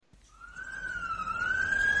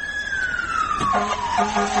All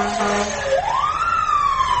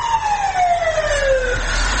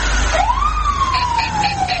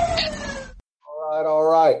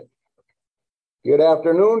right. Good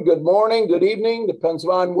afternoon, good morning, good evening, depends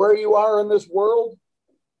on where you are in this world.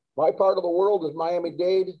 My part of the world is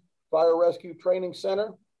Miami-Dade Fire Rescue Training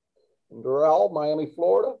Center in Doral, Miami,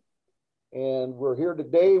 Florida. And we're here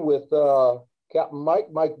today with Captain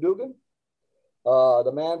Mike Dugan.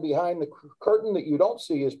 The man behind the curtain that you don't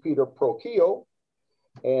see is Peter Procchio.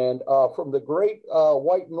 And from the great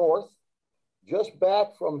White North, just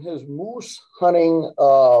back from his moose hunting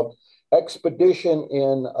expedition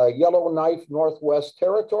in Yellowknife, Northwest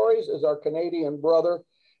Territories, is our Canadian brother,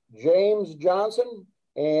 James Johnson.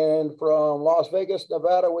 And from Las Vegas,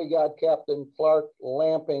 Nevada, we got Captain Clark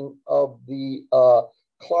Lamping of the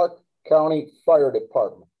Clark County Fire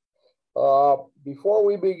Department. Before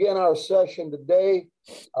we begin our session today,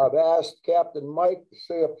 I've asked Captain Mike to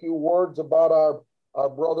say a few words about our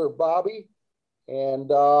brother Bobby, and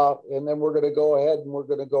then we're going to go ahead and we're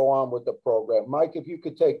going to go on with the program. Mike, if you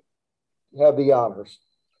could have the honors.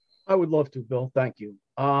 I would love to, Bill. Thank you.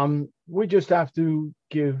 We just have to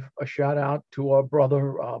give a shout out to our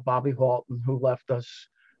brother, Bobby Halton, who left us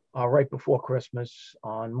right before Christmas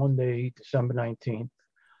on Monday, December 19th.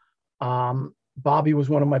 Bobby was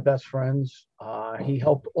one of my best friends. He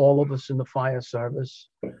helped all of us in the fire service.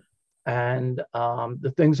 And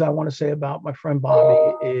the things I want to say about my friend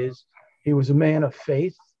Bobby is he was a man of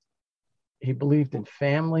faith. He believed in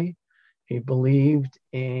family. He believed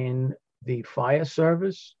in the fire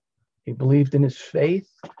service. He believed in his faith,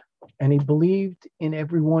 and he believed in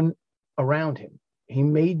everyone around him. He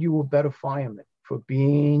made you a better fireman for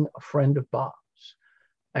being a friend of Bob's.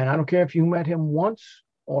 And I don't care if you met him once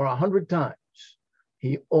or 100 times,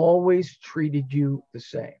 he always treated you the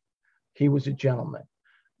same. He was a gentleman.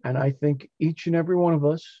 And I think each and every one of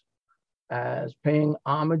us, as paying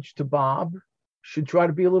homage to Bob, should try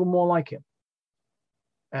to be a little more like him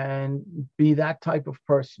and be that type of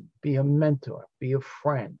person, be a mentor, be a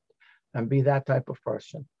friend, and be that type of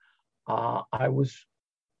person. I was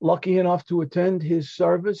lucky enough to attend his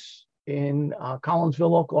service in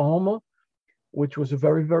Collinsville, Oklahoma, which was a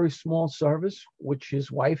very, very small service, which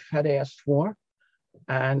his wife had asked for.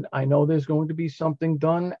 And I know there's going to be something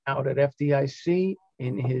done out at FDIC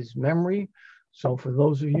in his memory. So for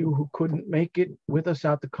those of you who couldn't make it with us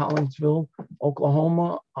out to Collinsville,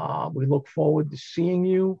 Oklahoma, we look forward to seeing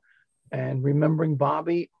you and remembering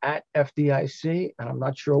Bobby at FDIC. And I'm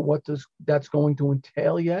not sure what that's going to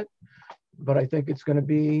entail yet, but I think it's going to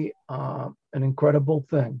be an incredible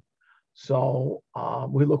thing. So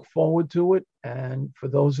we look forward to it. And for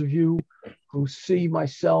those of you who see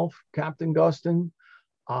myself, Captain Gustin,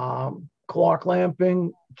 Clark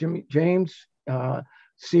Lamping, James,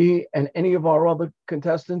 and any of our other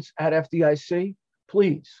contestants at FDIC,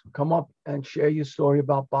 please come up and share your story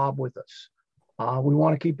about Bob with us. We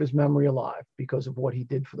want to keep his memory alive because of what he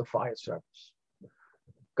did for the fire service.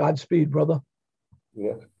 Godspeed, brother.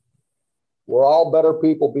 Yeah. We're all better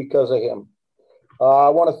people because of him. I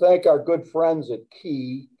want to thank our good friends at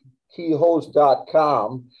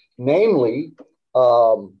keyhose.com, namely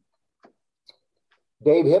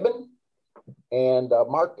Dave Hibben and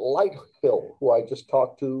Mark Lighthill, who I just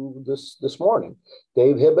talked to this morning.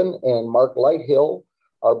 Dave Hibben and Mark Lighthill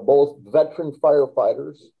are both veteran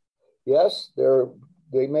firefighters. Yes,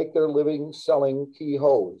 they make their living selling key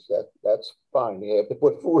hose. That's fine. They have to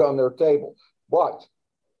put food on their table. But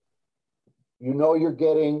you know you're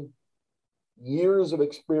getting years of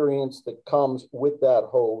experience that comes with that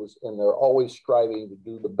hose, and they're always striving to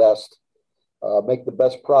do the best, make the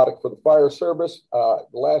best product for the fire service. The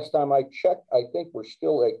last time I checked, I think we're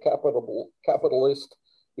still a capitalist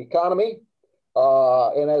economy.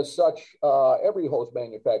 And as such, every hose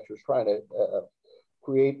manufacturer is trying to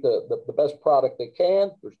create the best product they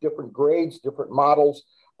can. There's different grades, different models.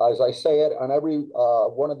 As I say it on every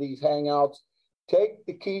one of these hangouts, take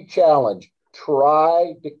the key challenge.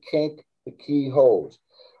 Try to kink the key hose.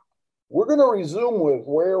 We're going to resume with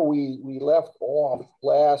where we left off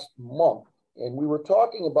last month. And we were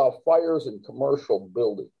talking about fires in commercial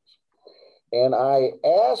buildings. And I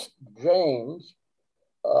asked James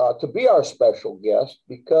to be our special guest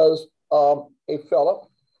because a fella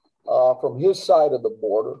from his side of the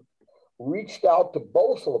border reached out to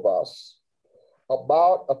both of us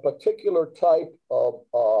about a particular type of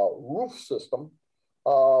roof system,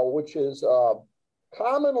 which is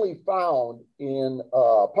commonly found in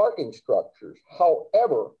parking structures.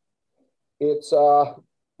 However, it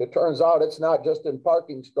turns out it's not just in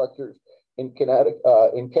parking structures in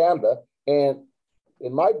Canada, and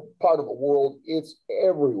in my part of the world, it's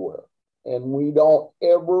everywhere. And we don't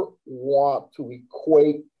ever want to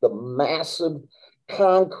equate the massive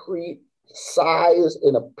concrete size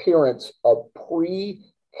and appearance of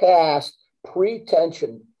pre-cast,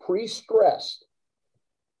 pre-tension, pre-stressed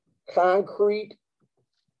concrete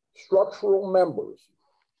structural members.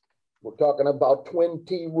 We're talking about twin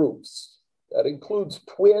T roofs. That includes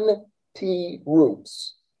twin T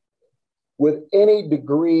roofs with any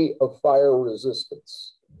degree of fire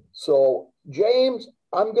resistance. So, James,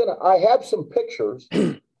 I have some pictures,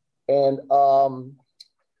 and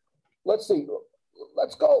let's see.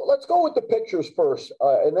 Let's go with the pictures first,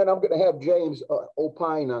 and then I'm going to have James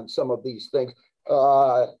opine on some of these things.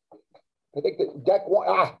 I think that deck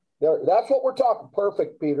one, that's what we're talking.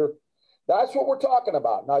 Perfect, Peter. That's what we're talking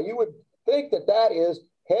about. Now, you would think that that is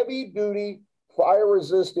heavy-duty,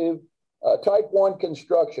 fire-resistive, type 1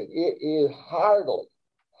 construction. It is hardly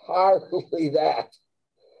that.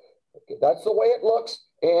 Okay, that's the way it looks.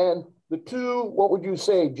 And the two, what would you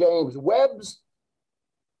say, James, webs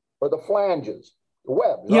or the flanges? The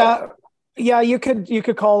web. Right? Yeah, you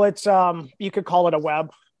could call it a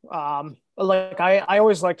web. Like I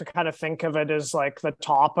always like to kind of think of it as like the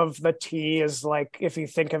top of the T is like, if you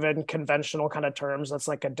think of it in conventional kind of terms, that's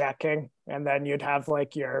like a decking, and then you'd have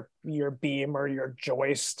like your beam or your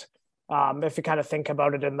joist. If you kind of think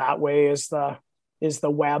about it in that way, is the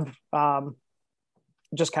web.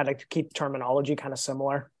 Just kind of keep terminology kind of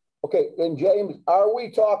similar. Okay, and James, are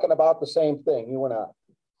we talking about the same thing, you and I?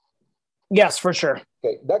 Yes, for sure.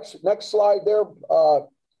 Okay, next slide there.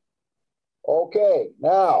 Okay,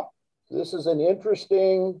 now this is an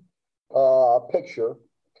interesting picture.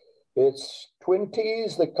 It's twin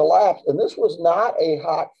T's that collapsed, and this was not a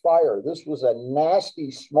hot fire. This was a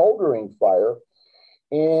nasty smoldering fire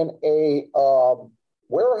in a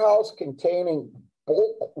warehouse containing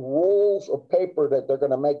bulk rolls of paper that they're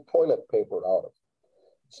going to make toilet paper out of.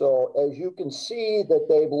 So as you can see that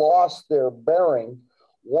they've lost their bearing.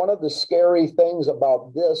 One of the scary things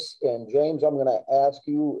about this, and James, I'm going to ask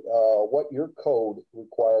you what your code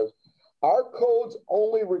requires. Our codes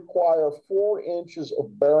only require 4 inches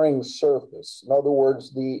of bearing surface. In other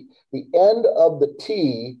words, the end of the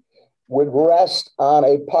T would rest on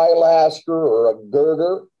a pilaster or a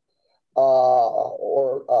girder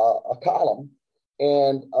or a column,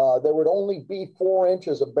 and there would only be 4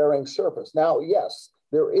 inches of bearing surface. Now, yes,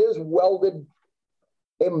 there is welded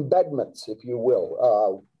embedments, if you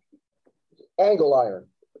will, angle iron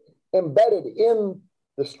embedded in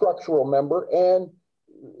the structural member and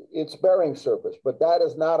its bearing surface, but that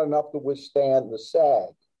is not enough to withstand the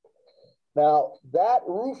sag. Now, that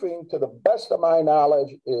roofing, to the best of my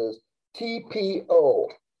knowledge, is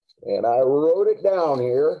TPO, and I wrote it down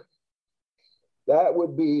here. That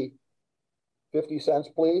would be 50 cents,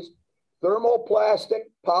 please.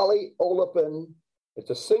 Thermoplastic polyolefin.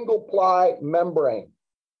 It's a single ply membrane.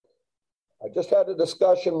 I just had a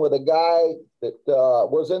discussion with a guy that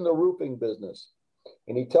was in the roofing business,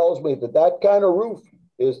 and he tells me that that kind of roof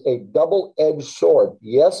is a double-edged sword.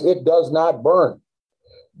 Yes, it does not burn,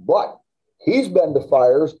 but he's been to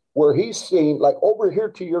fires where he's seen, like over here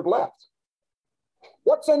to your left.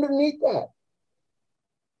 What's underneath that?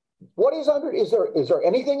 What is under? Is there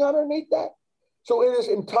anything underneath that? So it is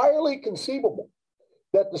entirely conceivable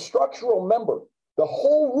that the structural member, the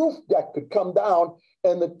whole roof deck, could come down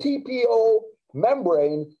and the TPO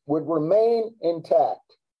membrane would remain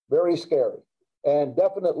intact. Very scary, and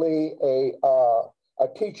definitely a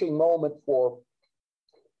teaching moment for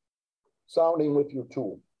sounding with your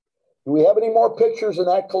tool. Do we have any more pictures in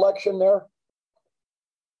that collection there?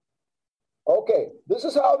 Okay, this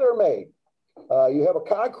is how they're made. You have a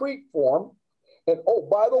concrete form, and oh,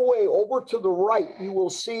 by the way, over to the right, you will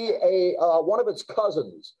see a one of its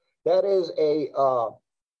cousins. That is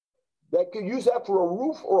that could use that for a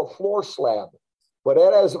roof or a floor slab. But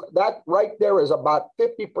that right there is about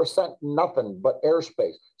 50% nothing but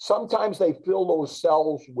airspace. Sometimes they fill those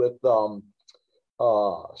cells with styrofoam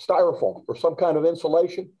or some kind of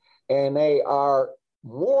insulation, and they are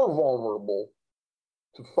more vulnerable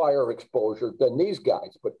to fire exposure than these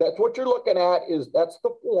guys. But that's what you're looking at, that's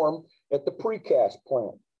the form at the precast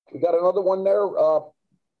plant. We got another one there,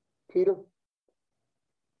 Peter?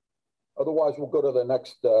 Otherwise, we'll go to the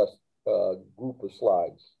next group of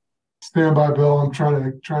slides. Stand by, Bill. I'm trying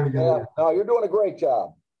to get it. No, you're doing a great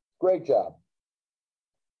job. Great job.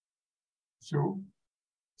 So,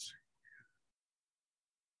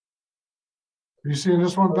 are you seeing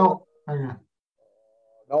this one, Bill? Hang on.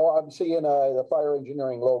 No, I'm seeing the fire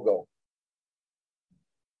engineering logo.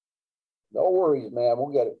 No worries, man. We'll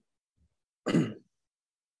get it.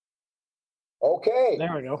 Okay.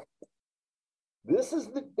 There we go. This is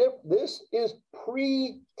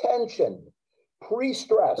pre-tension,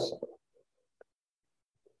 pre-stress.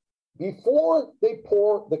 Before they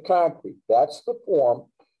pour the concrete, that's the form,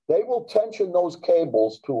 they will tension those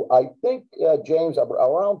cables to, I think, James,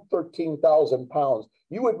 around 13,000 pounds.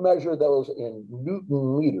 You would measure those in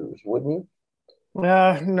Newton meters, wouldn't you?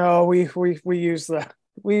 No, we use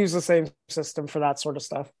the same system for that sort of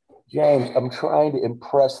stuff. James, I'm trying to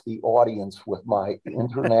impress the audience with my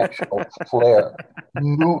international flair.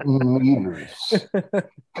 Newton meters.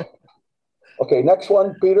 Okay, next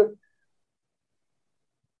one, Peter.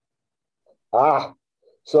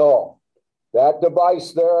 So that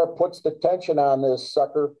device there puts the tension on this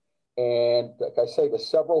sucker, and like I say, the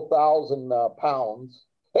several thousand pounds.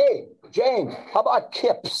 Hey, James, how about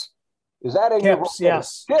kips? Is that in Kips? your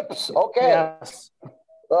Yes. Kips? Okay. Yes.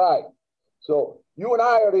 All right. So you and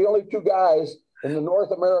I are the only two guys in the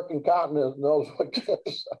North American continent who knows what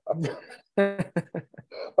kips are.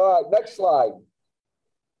 All right, next slide.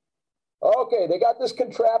 Okay, they got this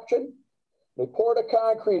contraption. They pour the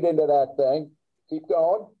concrete into that thing. Keep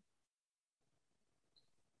going.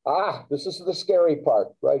 This is the scary part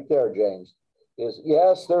right there, James.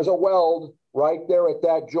 Yes, there's a weld right there at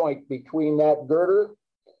that joint between that girder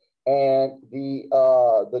and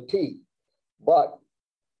the T, but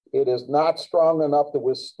it is not strong enough to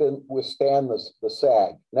withstand the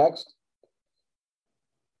sag. Next.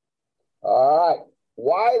 All right.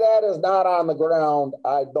 Why that is not on the ground,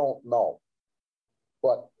 I don't know.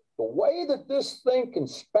 But the way that this thing can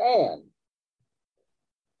span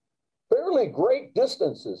fairly great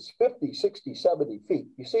distances, 50, 60, 70 feet,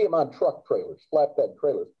 you see them on truck trailers, flatbed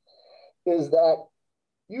trailers, is that,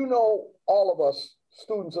 all of us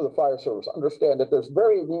students of the fire service understand that there's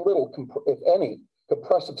very little, if any,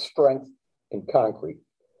 compressive strength in concrete.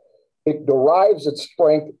 It derives its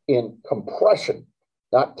strength in compression,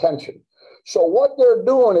 not tension. So what they're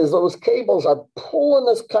doing is those cables are pulling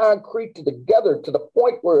this concrete together to the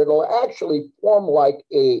point where it'll actually form like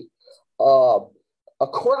a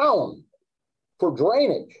crown for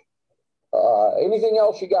drainage. Anything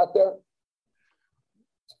else you got there?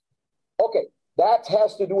 Okay, that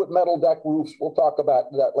has to do with metal deck roofs. We'll talk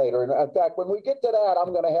about that later. And in fact, when we get to that,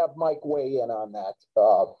 I'm going to have Mike weigh in on that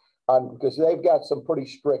because they've got some pretty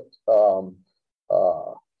strict, and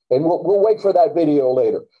we'll wait for that video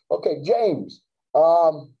later. Okay, James,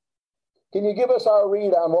 can you give us our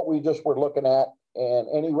read on what we just were looking at and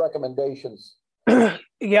any recommendations?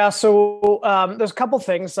 Yeah, so there's a couple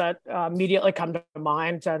things that immediately come to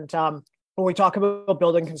mind. And when we talk about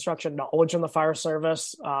building construction knowledge in the fire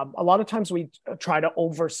service, a lot of times we try to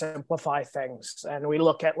oversimplify things, and we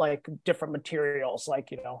look at like different materials, like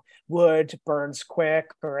wood burns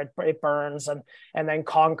quick, or it burns, and then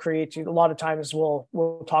concrete. A lot of times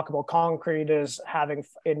we'll talk about concrete as having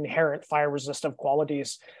inherent fire resistive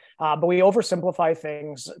qualities, but we oversimplify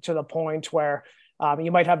things to the point where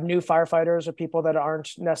you might have new firefighters or people that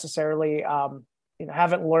aren't necessarily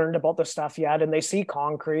haven't learned about the stuff yet, and they see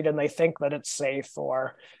concrete and they think that it's safe,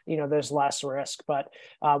 or there's less risk. But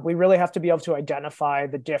we really have to be able to identify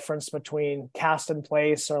the difference between cast in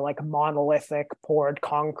place or like monolithic poured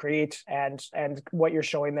concrete and what you're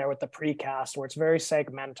showing there with the precast, where it's very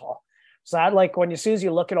segmental. So that, like, when as soon as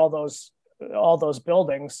you look at all those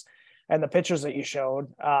buildings and the pictures that you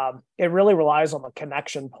showed, it really relies on the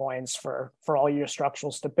connection points for all your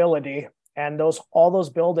structural stability. And all those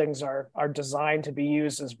buildings are designed to be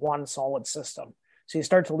used as one solid system. So you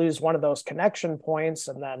start to lose one of those connection points,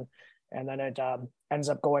 and then it ends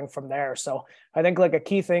up going from there. So I think like a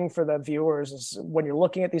key thing for the viewers is when you're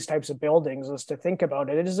looking at these types of buildings is to think about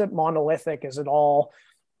it. Is it monolithic? Is it all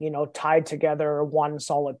tied together one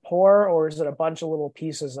solid pour, or is it a bunch of little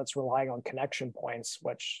pieces that's relying on connection points,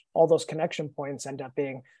 which all those connection points end up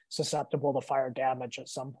being susceptible to fire damage at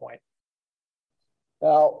some point?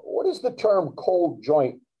 Now, what does the term cold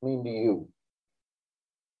joint mean to you?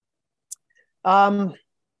 In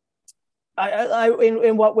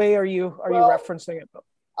what way are you referencing it?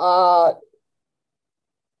 I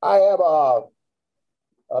have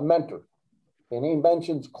a mentor, and he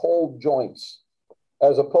mentions cold joints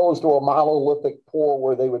as opposed to a monolithic pour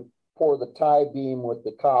where they would pour the tie beam with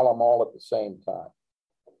the column all at the same time.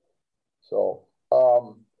 So,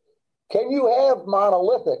 can you have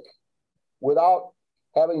monolithic without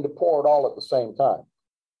having to pour it all at the same time?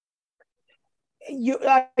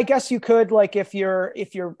 I guess you could, like, if you're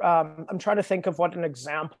I'm trying to think of what an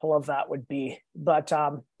example of that would be, but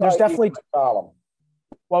there's definitely a column.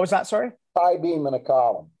 What was that? Sorry? Tie beam and a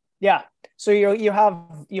column. Yeah. So you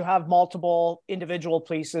have multiple individual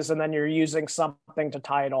pieces, and then you're using something to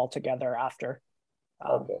tie it all together after.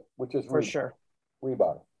 Okay, which is for sure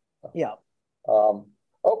rebar. Yeah.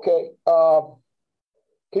 Okay.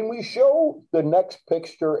 Can we show the next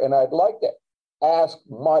picture? And I'd like to ask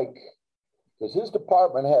Mike, because his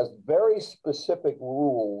department has very specific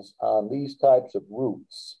rules on these types of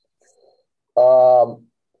roofs.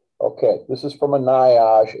 Okay, this is from a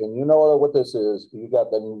NIOSH, and you know what this is. You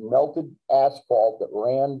got the melted asphalt that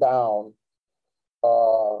ran down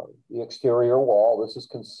the exterior wall. This is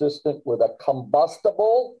consistent with a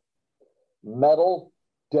combustible metal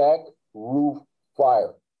deck roof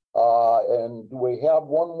fire. And do we have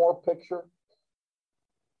one more picture?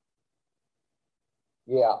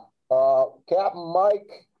 Yeah. Captain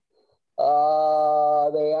Mike,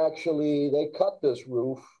 they cut this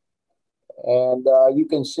roof, and you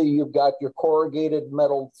can see you've got your corrugated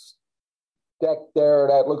metal deck there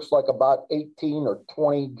that looks like about 18 or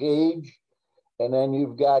 20 gauge. And then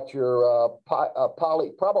you've got your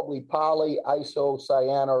probably poly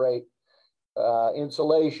isocyanurate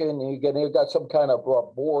insulation. And you've got some kind of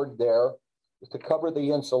board there to cover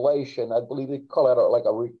the insulation. I believe they call it like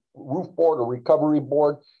a roof board or recovery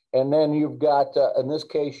board. And then you've got, in this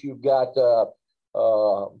case, you've got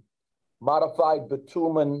modified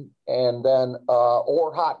bitumen and then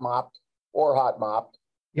or hot mopped.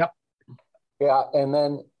 Yep. Yeah, and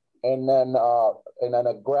then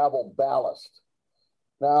a gravel ballast.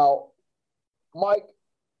 Now, Mike,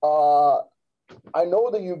 I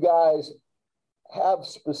know that you guys have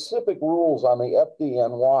specific rules on the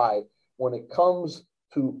FDNY when it comes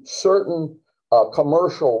to certain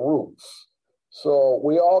commercial roofs. So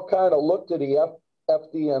we all kind of looked at the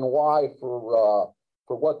FDNY for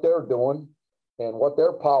what they're doing and what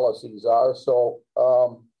their policies are. So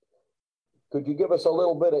could you give us a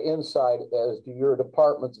little bit of insight as to your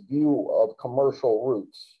department's view of commercial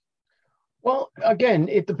roofs? Well, again,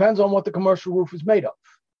 it depends on what the commercial roof is made of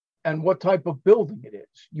and what type of building it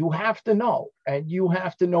is. You have to know, and you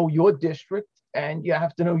have to know your district, and you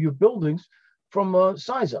have to know your buildings from a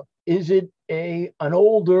size up. Is it an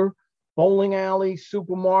older bowling alley,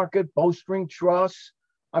 supermarket, bowstring truss?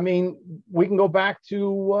 I mean, we can go back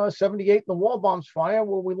to 78 in the Wall Bombs fire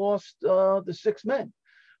where we lost the 6 men.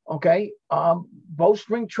 Okay,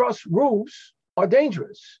 bowstring truss roofs are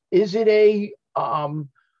dangerous. Is it a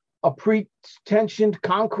pre-tensioned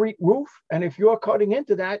concrete roof? And if you're cutting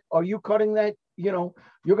into that, are you cutting that, you're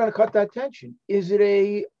going to cut that tension? Is it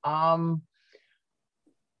a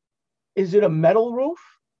metal roof?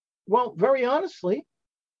 Well, very honestly,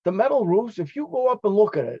 the metal roofs, if you go up and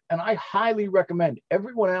look at it, and I highly recommend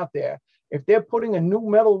everyone out there, if they're putting a new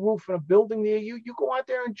metal roof in a building near you, you go out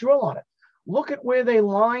there and drill on it. Look at where they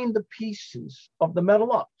line the pieces of the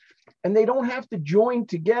metal up, and they don't have to join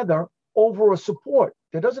together over a support.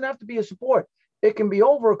 There doesn't have to be a support. It can be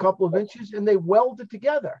over a couple of inches and they weld it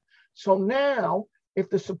together. So now if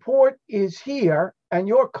the support is here and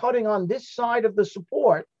you're cutting on this side of the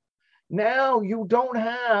support, now you don't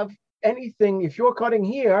have anything. If you're cutting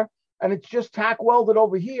here and it's just tack welded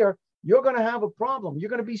over here, you're going to have a problem. You're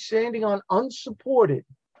going to be standing on unsupported,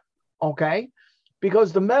 okay?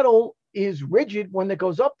 Because the metal is rigid when it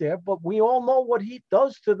goes up there, but we all know what heat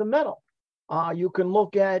does to the metal. You can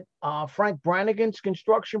look at Frank Brannigan's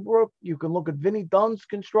construction book. You can look at Vinnie Dunn's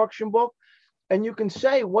construction book, and you can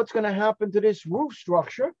say what's going to happen to this roof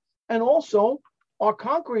structure and also our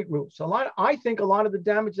concrete roofs. I think a lot of the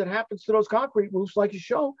damage that happens to those concrete roofs, like you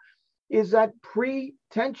show, is that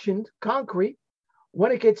pre-tensioned concrete.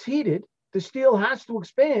 When it gets heated, the steel has to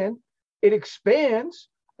expand. It expands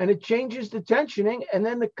and it changes the tensioning, and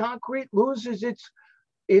then the concrete loses its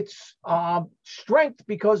strength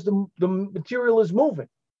because the material is moving.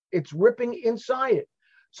 It's ripping inside it.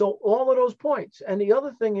 So all of those points. And the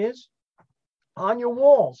other thing is on your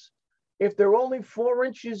walls, if they're only 4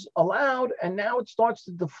 inches allowed and now it starts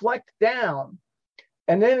to deflect down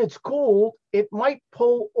and then it's cooled, it might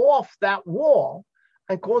pull off that wall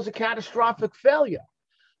and cause a catastrophic failure.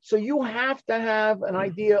 So you have to have an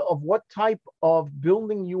idea of what type of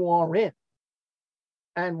building you are in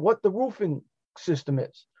and what the roofing system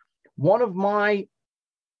is. One of my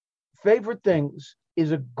favorite things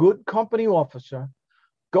is a good company officer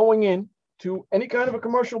going in to any kind of a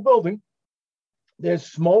commercial building. There's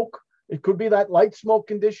smoke. It could be that light smoke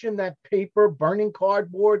condition, that paper, burning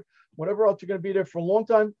cardboard, whatever else. You're going to be there for a long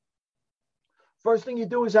time. First thing you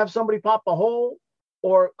do is have somebody pop a hole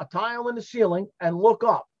or a tile in the ceiling and look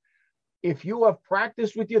up. If you have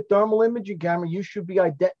practiced with your thermal imaging camera, you should be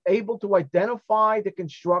able to identify the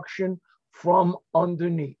construction from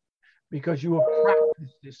underneath because you have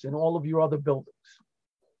practiced this in all of your other buildings.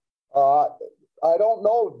 I don't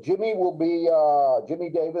know. Jimmy will be,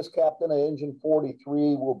 Jimmy Davis, captain of Engine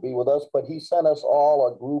 43, will be with us, but he sent us all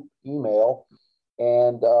a group email.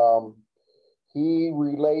 And He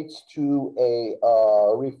relates to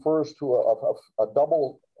refers to a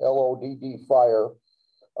double LODD fire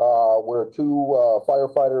where two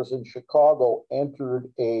firefighters in Chicago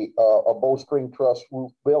entered a bowstring truss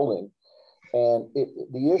roof building. And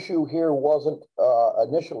the issue here wasn't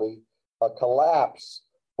initially a collapse,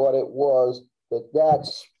 but it was that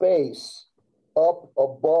space up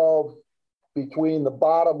above between the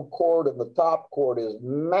bottom cord and the top cord is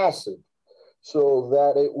massive, so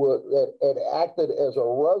that it acted as a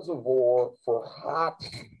reservoir for hot,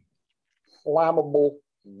 flammable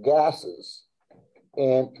gases.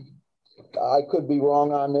 And I could be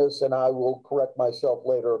wrong on this, and I will correct myself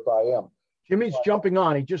later if I am. Jimmy's jumping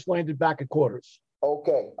on. He just landed back at quarters.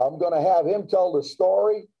 Okay, I'm going to have him tell the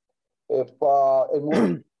story.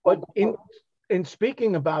 But in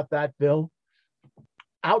speaking about that, Bill,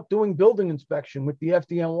 out doing building inspection with the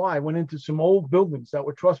FDNY, went into some old buildings that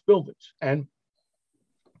were truss buildings. And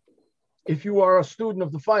if you are a student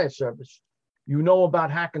of the fire service, you know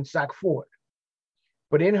about Hackensack Ford.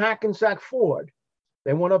 But in Hackensack Ford,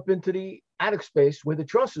 they went up into the attic space where the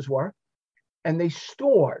trusses were, and they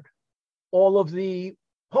stored all of the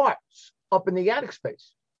parts up in the attic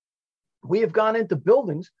space. We have gone into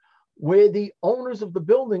buildings where the owners of the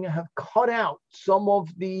building have cut out some of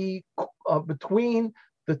the between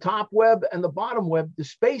the top web and the bottom web, the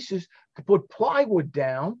spaces to put plywood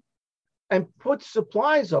down and put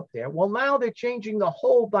supplies up there. Well, now they're changing the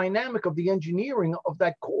whole dynamic of the engineering of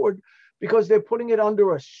that cord because they're putting it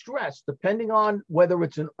under a stress, depending on whether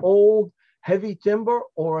it's an old heavy timber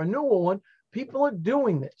or a newer one. People are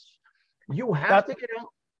doing this. You have to get out.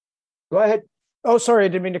 Go ahead. Oh, sorry, I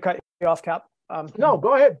didn't mean to cut you off, Cap. No,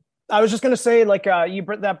 go ahead. I was just going to say, like,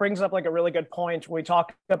 that brings up like a really good point. We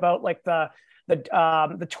talk about like the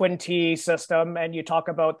twin T system, and you talk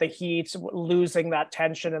about the heat losing that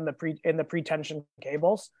tension in the pre-tension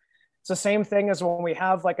cables. It's the same thing as when we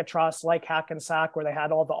have like a truss like Hackensack, where they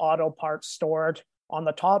had all the auto parts stored on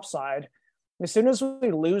the top side. As soon as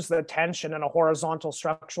we lose the tension in a horizontal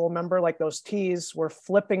structural member like those T's, we're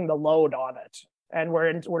flipping the load on it, and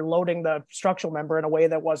we're loading the structural member in a way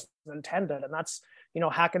that wasn't intended. And that's,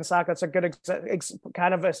 Hackensack. That's a good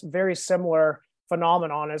kind of a very similar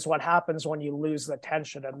phenomenon is what happens when you lose the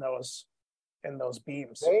tension in those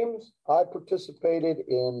beams. James, I participated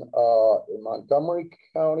in Montgomery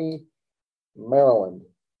County, Maryland.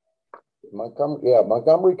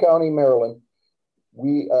 Montgomery County, Maryland.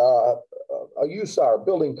 We a USAR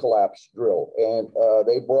building collapse drill, and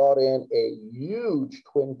they brought in a huge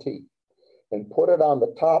twin T and put it on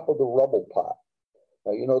the top of the rubble pot.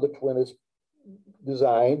 Now, the twin is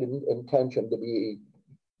designed and intentioned to be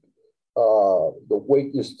the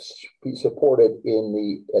weight is be supported in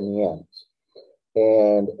the ends,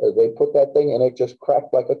 and they put that thing and it just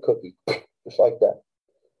cracked like a cookie, just like that.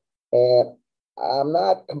 And I'm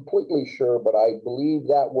not completely sure, but I believe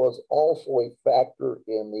that was also a factor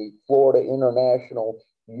in the Florida International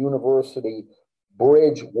University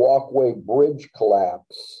walkway bridge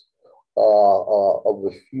collapse of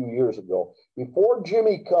a few years ago. Before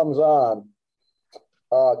Jimmy comes on,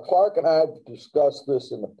 Clark and I have discussed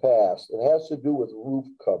this in the past. It has to do with roof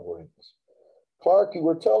coverings. Clark, you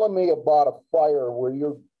were telling me about a fire where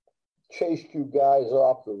you chased you guys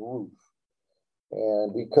off the roof.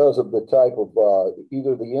 And because of the type of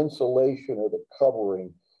either the insulation or the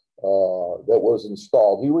covering that was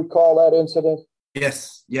installed. Do you recall that incident?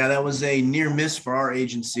 Yes. Yeah, that was a near miss for our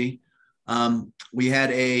agency. We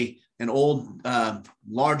had an old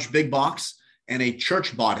large big box, and a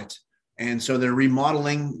church bought it. And so they're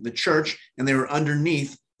remodeling the church, and they were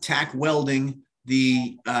underneath tack welding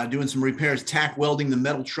doing some repairs, tack welding the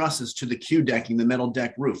metal trusses to the Q decking, the metal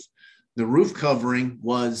deck roof. The roof covering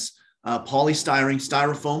was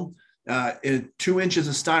styrofoam, 2 inches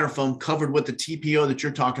of styrofoam covered with the TPO that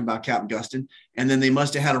you're talking about, Captain Gustin. And then they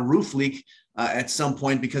must have had a roof leak at some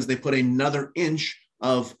point because they put another inch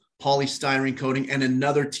of polystyrene coating and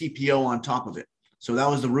another TPO on top of it. So that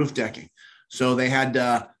was the roof decking. So they had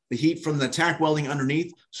the heat from the tack welding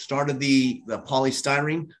underneath started the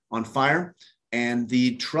polystyrene on fire, and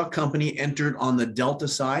the truck company entered on the Delta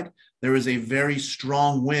side. There was a very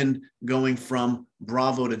strong wind going from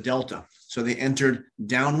Bravo to Delta. So they entered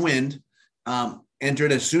downwind,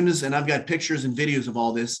 entered as soon as, and I've got pictures and videos of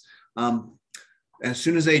all this. As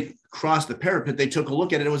soon as they crossed the parapet, they took a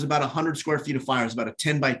look at it. It was about 100 square feet of fire. It was about a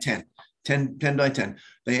 10 by 10.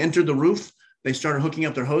 They entered the roof. They started hooking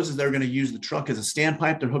up their hoses. They were going to use the truck as a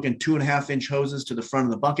standpipe. They're hooking 2.5-inch hoses to the front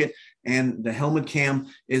of the bucket. And the helmet cam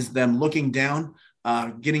is them looking down,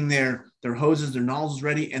 getting their hoses, their nozzles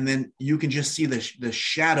ready. And then you can just see the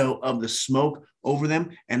shadow of the smoke over them.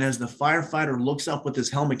 And as the firefighter looks up with his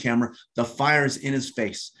helmet camera, the fire is in his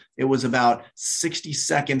face. It was about 60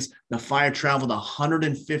 seconds. The fire traveled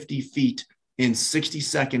 150 feet in 60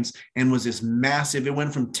 seconds and was this massive. It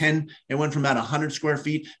went from about 100 square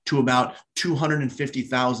feet to about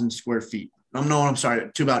 250,000 square feet. To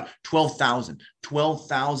about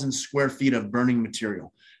 12,000 square feet of burning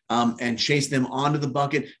material. And chased them onto the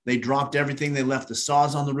bucket. They dropped everything. They left the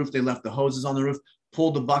saws on the roof. They left the hoses on the roof,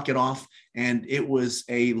 pulled the bucket off, and it was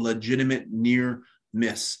a legitimate near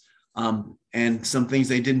miss. And some things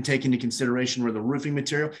they didn't take into consideration were the roofing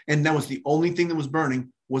material. And that was the only thing that was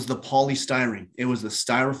burning was the polystyrene. It was the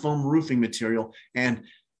styrofoam roofing material. And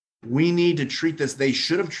we need to treat this. They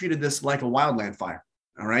should have treated this like a wildland fire.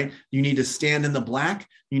 All right. You need to stand in the black.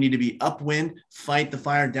 You need to be upwind, fight the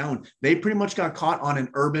fire down. They pretty much got caught on an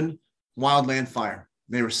urban wildland fire.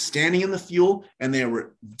 They were standing in the fuel and they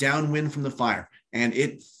were downwind from the fire. And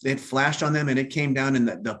it flashed on them and it came down. And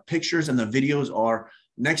the pictures and the videos are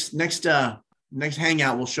next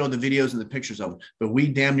hangout. We'll show the videos and the pictures of it. But we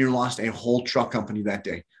damn near lost a whole truck company that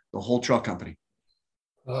day. The whole truck company.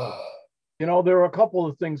 You know, there are a couple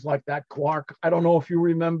of things like that, Clark. I don't know if you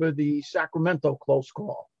remember the Sacramento close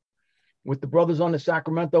call with the brothers on the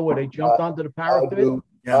Sacramento where they jumped onto the parapet.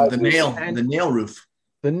 Yeah, the nail roof.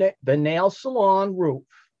 The nail salon roof.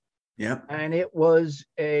 Yeah. And it was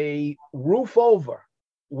a roof over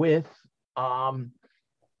with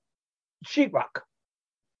sheetrock.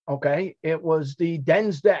 Okay. It was the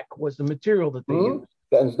Den's deck was the material that they used.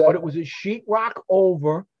 But it was a sheetrock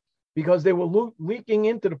over because they were leaking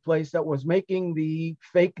into the place that was making the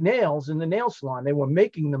fake nails in the nail salon. They were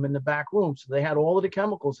making them in the back room. So they had all of the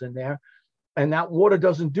chemicals in there. And that water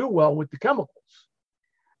doesn't do well with the chemicals.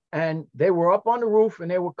 And they were up on the roof and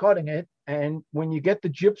they were cutting it. And when you get the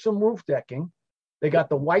gypsum roof decking, they got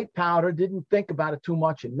the white powder, didn't think about it too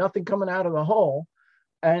much and nothing coming out of the hole.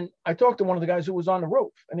 And I talked to one of the guys who was on the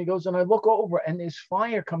roof and he goes, and I look over and there's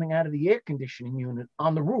fire coming out of the air conditioning unit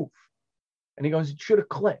on the roof. And he goes, it should have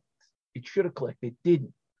clicked. It should have clicked. It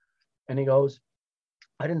didn't. And he goes,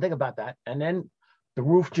 I didn't think about that. And then the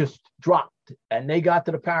roof just dropped and they got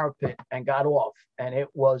to the parapet and got off. And it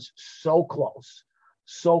was so close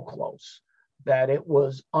that it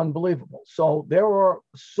was unbelievable. So there are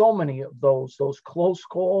so many of those close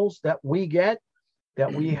calls that we get,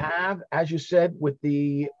 that we have, as you said, with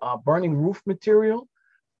the burning roof material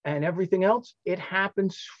and everything else. It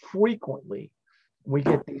happens frequently. We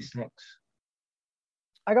get these things.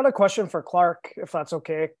 I got a question for Clark, if that's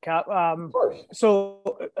okay, Kat.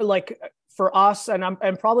 So, like for us, and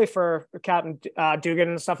probably for Kat and Dugan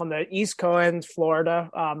and stuff on the East Coast, Florida,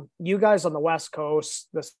 you guys on the West Coast,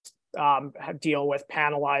 this deal with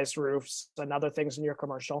panelized roofs and other things in your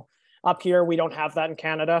commercial. Up here, we don't have that in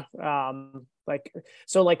Canada.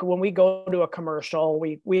 Like when we go to a commercial,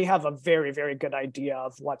 we have a very, very good idea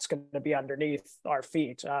of what's going to be underneath our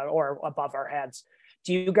feet or above our heads.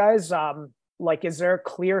 Do you guys is there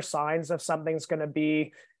clear signs if something's going to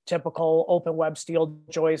be typical open web steel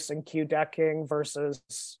joists and Q decking versus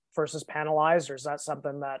panelized, or is that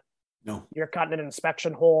something that you're cutting an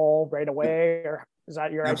inspection hole right away, or is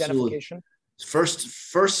that your identification?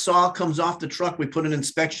 First saw comes off the truck, we put an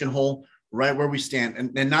inspection hole right where we stand,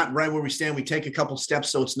 and not right where we stand. We take a couple steps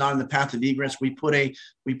so it's not in the path of egress. We put an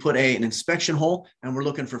inspection hole, and we're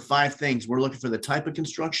looking for 5 things. We're looking for the type of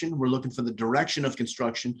construction. We're looking for the direction of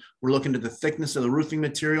construction. We're looking at the thickness of the roofing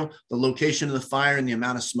material, the location of the fire, and the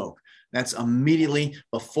amount of smoke. That's immediately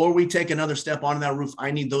before we take another step onto that roof.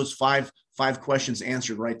 I need those five questions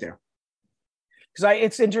answered right there. Because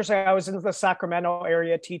it's interesting. I was in the Sacramento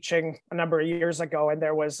area teaching a number of years ago, and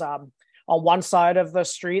there was on one side of the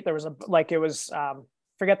street, there was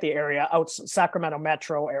forget the area, out Sacramento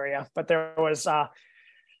metro area, but there was a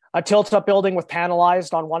tilt-up building with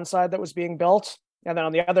panelized on one side that was being built. And then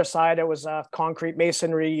on the other side, it was a concrete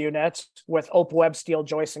masonry unit with open web steel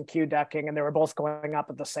joists and Q decking, and they were both going up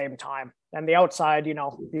at the same time. And the outside,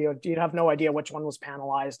 you have no idea which one was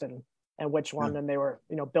panelized and which one, and they were,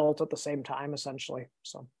 built at the same time, essentially.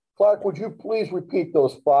 So, Clark, would you please repeat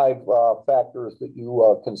those 5 factors that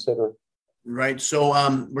you consider? Right. So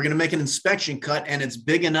we're going to make an inspection cut, and it's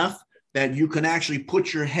big enough that you can actually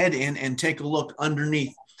put your head in and take a look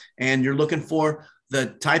underneath. And you're looking for the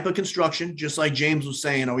type of construction, just like James was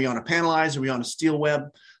saying. Are we on a panelized? Are we on a steel web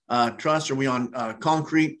truss? Are we on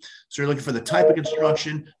concrete? So you're looking for the type of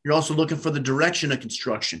construction. You're also looking for the direction of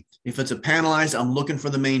construction. If it's a panelized, I'm looking for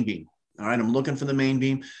the main beam. All right, I'm looking for the main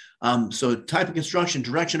beam. So type of construction,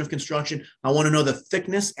 direction of construction. I want to know the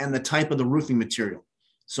thickness and the type of the roofing material.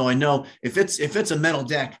 So I know if it's a metal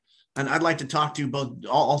deck, and I'd like to talk to both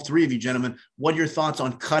all three of you gentlemen. What are your thoughts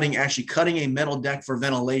on actually cutting a metal deck for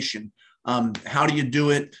ventilation? How do you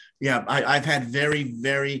do it? Yeah, I've had very,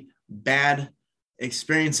 very bad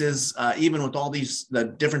experiences, even with all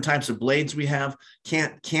the different types of blades we have.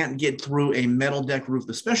 Can't get through a metal deck roof,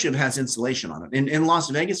 especially if it has insulation on it. In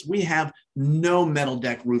Las Vegas, we have no metal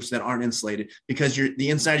deck roofs that aren't insulated, because the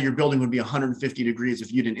inside of your building would be 150 degrees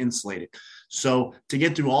if you didn't insulate it. So to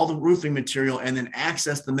get through all the roofing material and then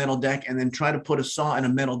access the metal deck and then try to put a saw in a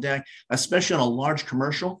metal deck, especially on a large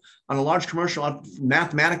commercial,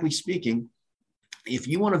 mathematically speaking, if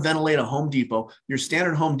you want to ventilate a Home Depot, your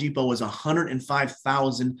standard Home Depot is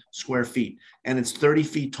 105,000 square feet, and it's 30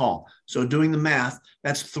 feet tall. So doing the math,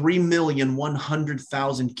 that's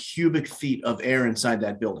 3,100,000 cubic feet of air inside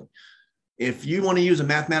that building. If you want to use a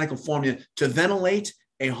mathematical formula to ventilate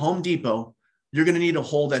a Home Depot, you're going to need a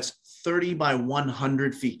hole that's 30 by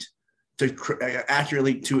 100 feet to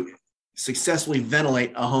successfully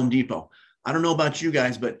ventilate a Home Depot. I don't know about you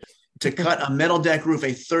guys, but to cut a metal deck roof,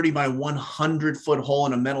 a 30 by 100 foot hole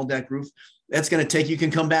in a metal deck roof, that's going to take, you can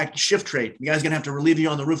come back shift trade. You guys are going to have to relieve you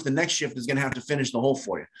on the roof. The next shift is going to have to finish the hole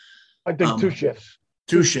for you. I think 2 shifts.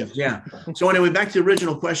 2 shifts, yeah. So anyway, back to the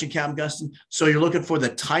original question, Captain Gustin. So you're looking for the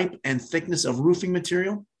type and thickness of roofing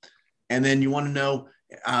material, and then you want to know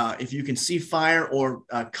if you can see fire or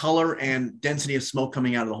color and density of smoke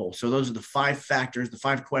coming out of the hole. So those are the 5 factors, the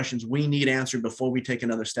 5 questions we need answered before we take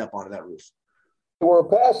another step onto that roof. We're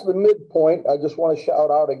past the midpoint. I just want to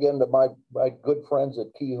shout out again to my good friends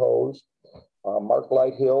at Key Hose, Mark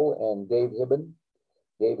Lighthill and Dave Hibben.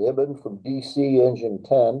 Dave Hibben from DC Engine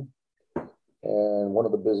 10, and one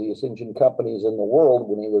of the busiest engine companies in the world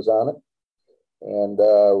when he was on it, and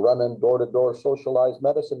running door-to-door socialized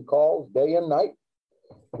medicine calls day and night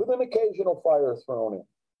with an occasional fire thrown in.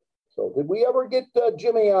 So did we ever get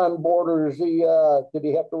Jimmy on board, or did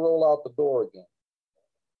he have to roll out the door again?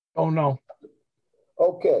 Oh, no.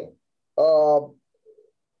 Okay.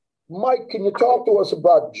 Mike, can you talk to us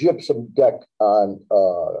about gypsum deck on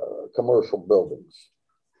commercial buildings?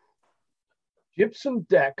 Gypsum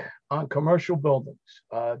deck on commercial buildings.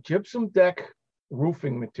 Gypsum deck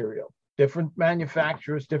roofing material. Different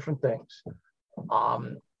manufacturers, different things.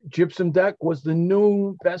 Gypsum deck was the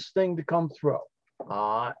new best thing to come through.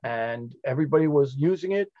 And everybody was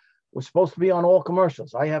using it. It was supposed to be on all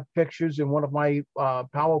commercials. I have pictures in one of my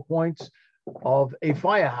PowerPoints of a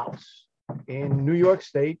firehouse in New York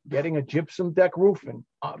State getting a gypsum deck roofing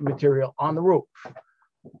material on the roof.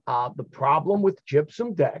 The problem with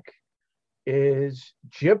gypsum deck is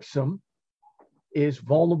gypsum is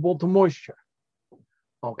vulnerable to moisture.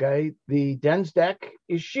 Okay, the Dens deck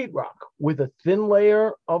is sheetrock with a thin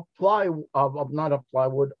layer of fiberglass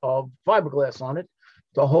on it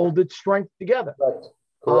to hold its strength together.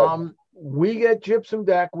 Right. We get gypsum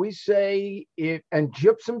deck. We say and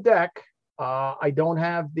gypsum deck. I don't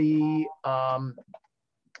have the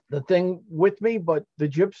thing with me, but the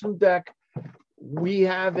gypsum deck, we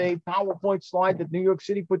have a PowerPoint slide that New York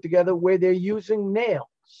City put together where they're using nails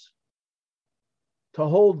to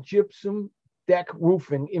hold gypsum deck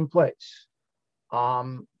roofing in place.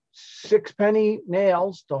 6-penny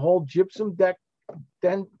nails to hold gypsum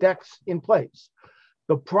decks in place.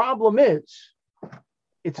 The problem is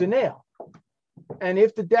it's a nail. And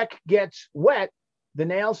if the deck gets wet, the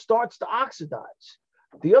nail starts to oxidize.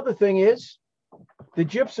 The other thing is the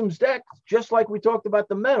gypsum's deck, just like we talked about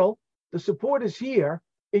the metal, the support is here.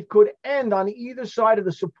 It could end on either side of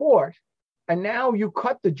the support. And now you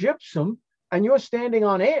cut the gypsum and you're standing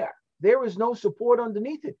on air. There is no support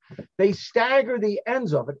underneath it. They stagger the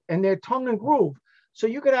ends of it and they're tongue and groove. So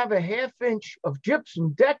you could have a 1/2 inch of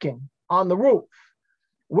gypsum decking on the roof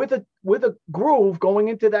with a groove going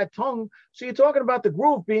into that tongue. So you're talking about the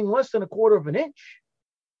groove being less than 1/4 inch.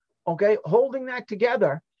 Okay, holding that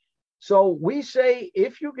together. So we say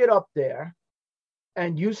if you get up there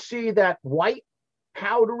and you see that white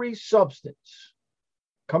powdery substance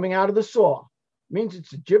coming out of the saw, means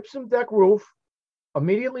it's a gypsum deck roof.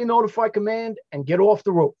 Immediately notify command and get off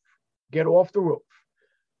the roof. Get off the roof.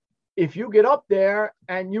 If you get up there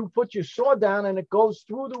and you put your saw down and it goes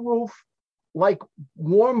through the roof like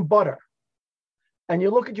warm butter, and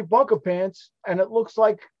you look at your bunker pants and it looks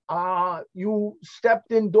like you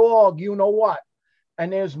stepped in dog, you know what,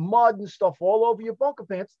 and there's mud and stuff all over your bunker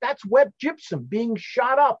pants, that's wet gypsum being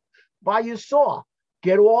shot up by your saw.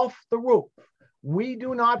 Get off the roof. We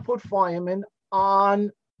do not put firemen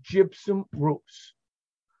on gypsum roofs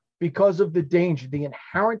because of the danger, the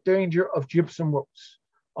inherent danger of gypsum roofs.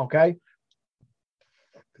 Okay?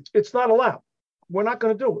 It's not allowed. We're not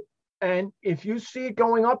going to do it. And if you see it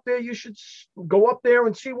going up there, you should go up there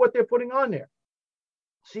and see what they're putting on there.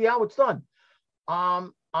 see how it's done.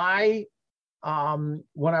 I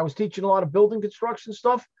when I was teaching a lot of building construction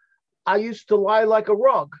stuff, I used to lie like a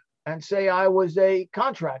rug and say I was a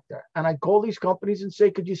contractor. And I'd call these companies and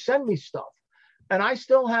say, could you send me stuff? And I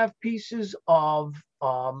still have pieces of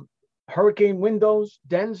hurricane windows,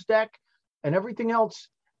 Den's deck, and everything else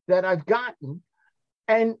that I've gotten.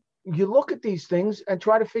 And you look at these things and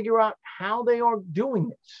try to figure out how they are doing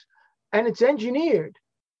this. And it's engineered,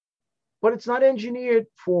 but it's not engineered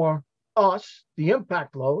for us, the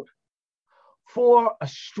impact load, for a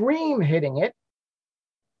stream hitting it,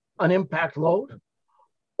 an impact load,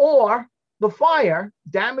 or the fire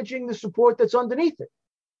damaging the support that's underneath it.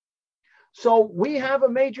 So we have a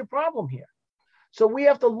major problem here. So we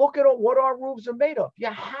have to look at what our roofs are made of. You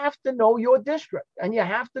have to know your district and you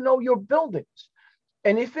have to know your buildings.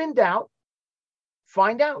 And if in doubt,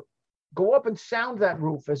 find out. Go up and sound that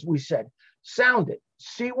roof, as we said. Sound it.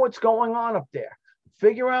 See what's going on up there.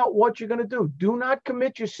 Figure out what you're going to do. Do not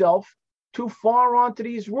commit yourself too far onto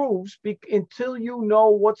these roofs until you know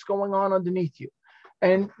what's going on underneath you.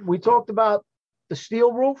 And we talked about the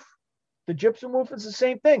steel roof, the gypsum roof. It's the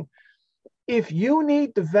same thing. If you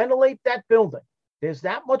need to ventilate that building, there's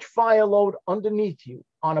that much fire load underneath you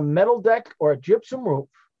on a metal deck or a gypsum roof,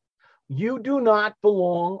 you do not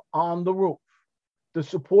belong on the roof. The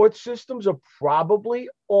support systems are probably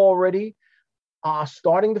already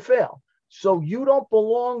starting to fail. So you don't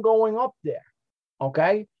belong going up there,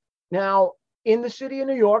 okay? Now, in the city of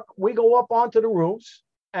New York, we go up onto the roofs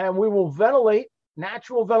and we will ventilate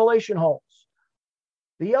natural ventilation holes.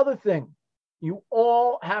 The other thing you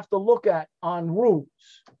all have to look at on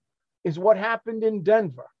roofs is what happened in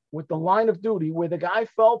Denver with the line of duty where the guy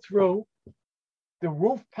fell through the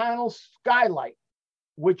roof panel skylight,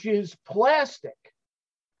 which is plastic.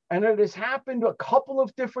 And it has happened a couple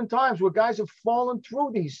of different times where guys have fallen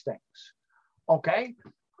through these things, okay?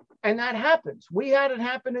 And that happens. We had it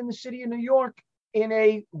happen in the city of New York in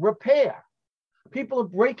a repair. People are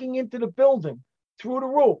breaking into the building through the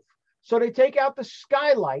roof. So they take out the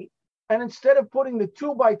skylight, and instead of putting the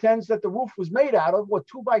 2x10s that the roof was made out of, or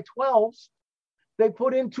 2x12s, they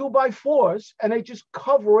put in 2x4s, and they just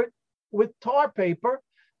cover it with tar paper.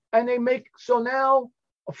 And they make, so now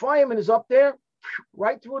a fireman is up there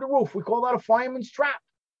right through the roof. We call that a fireman's trap.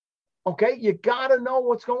 Okay, you got to know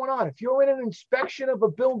what's going on. If you're in an inspection of a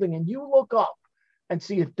building and you look up and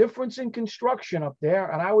see a difference in construction up there,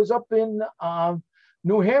 and I was up in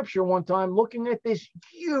New Hampshire one time looking at this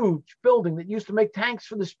huge building that used to make tanks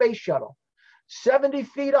for the space shuttle, 70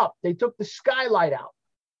 feet up. They took the skylight out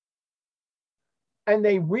and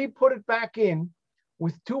they re-put it back in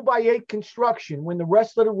with 2x8 construction when the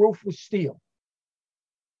rest of the roof was steel.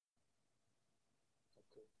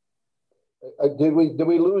 Did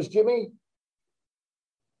we lose Jimmy?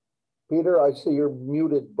 Peter, I see you're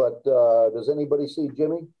muted, but does anybody see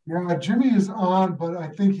Jimmy? Yeah, Jimmy is on, but I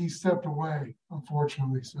think he stepped away,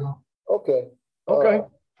 unfortunately. So okay. Okay.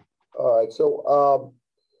 All right. So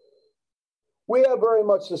we have very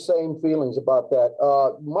much the same feelings about that.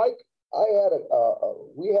 Mike,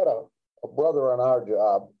 we had a brother on our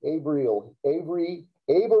job, Avery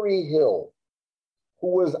Hill, who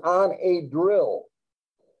was on a drill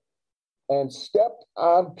and stepped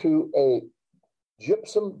onto a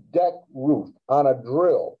gypsum deck roof on a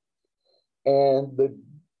drill, and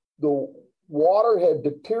the water had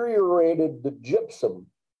deteriorated the gypsum,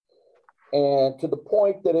 and to the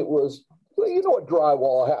point that it was, well, you know what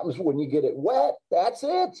drywall happens when you get it wet. That's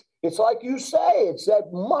it. It's like you say, it's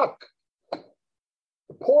that muck.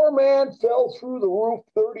 The poor man fell through the roof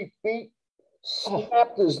 30 feet,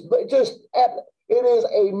 snapped it is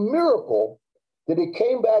a miracle that he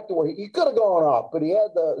came back to where he could have gone off, but he had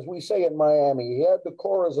as we say in Miami, he had the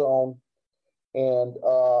Corazon, and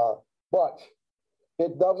but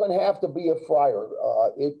it doesn't have to be a fire.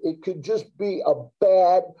 It could just be a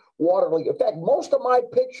bad water leak. In fact, most of my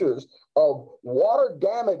pictures of water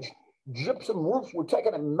damaged gypsum roofs were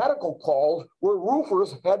taken in medical calls where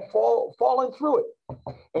roofers had fallen through it.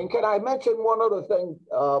 And can I mention one other thing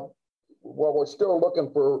while we're still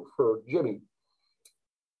looking for Jimmy?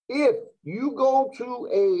 If you go to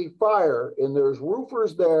a fire and there's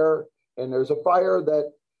roofers there and there's a fire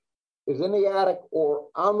that is in the attic or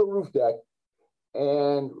on the roof deck,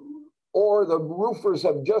 or the roofers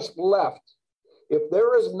have just left, if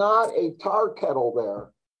there is not a tar kettle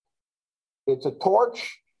there, it's a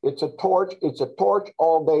torch, it's a torch, it's a torch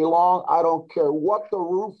all day long. I don't care what the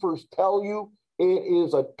roofers tell you, it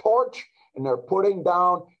is a torch, and they're putting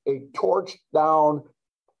down a torch down,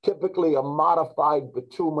 typically a modified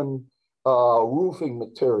bitumen roofing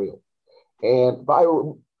material. And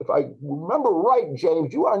if I remember right,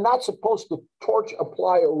 James, you are not supposed to torch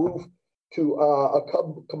apply a roof to a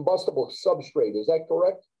combustible substrate. Is that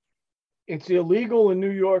correct? It's illegal in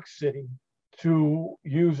New York City to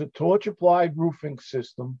use a torch applied roofing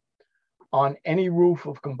system on any roof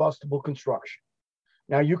of combustible construction.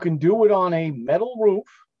 Now, you can do it on a metal roof,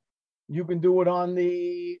 you can do it on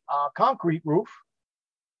the concrete roof,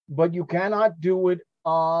 but you cannot do it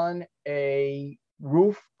on a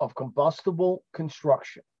roof of combustible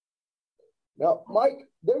construction. Now, Mike,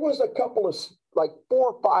 there was a couple of like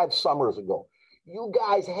 4 or 5 summers ago, you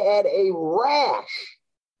guys had a rash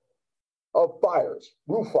of fires,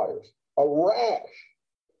 roof fires, a rash.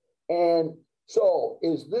 And so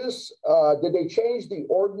is this, did they change the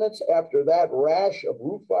ordinance after that rash of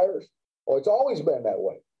roof fires? Oh, it's always been that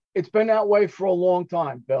way. It's been that way for a long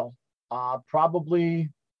time, Bill, probably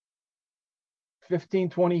 15,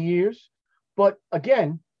 20 years. But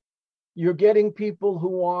again, you're getting people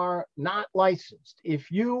who are not licensed.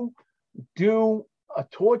 If you do a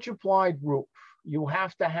torch applied roof, you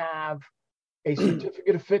have to have a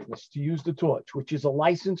certificate of fitness to use the torch, which is a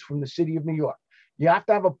license from the city of New York. You have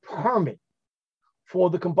to have a permit for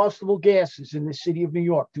the combustible gases in the city of New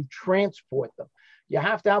York to transport them. You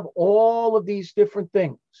have to have all of these different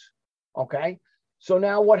things. Okay. So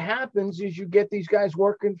now what happens is you get these guys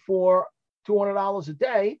working for $200 a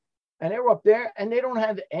day, and they're up there and they don't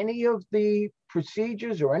have any of the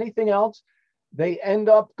procedures or anything else. They end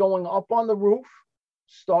up going up on the roof,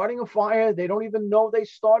 starting a fire. They don't even know they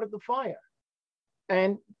started the fire.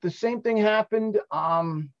 And the same thing happened.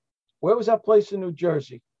 Where was that place in New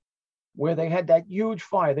Jersey where they had that huge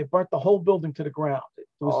fire? They burnt the whole building to the ground. It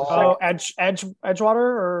was Edgewater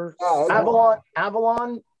or Avalon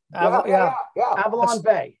That's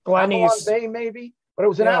Bay. Glenny's. Avalon Bay, maybe, but it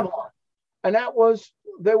was an Avalon. And that was,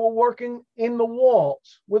 they were working in the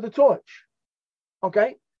walls with a torch.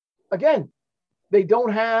 Okay. Again, they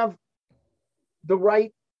don't have the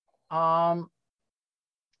right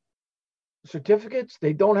certificates.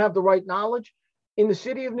 They don't have the right knowledge. In the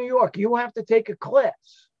city of New York, you have to take a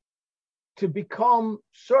class to become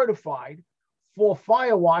certified for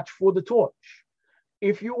fire watch for the torch.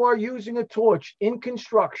 If you are using a torch in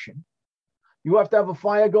construction, you have to have a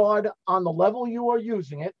fire guard on the level you are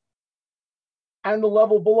using it and the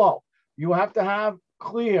level below. You have to have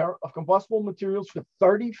clear of combustible materials for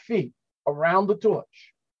 30 feet around the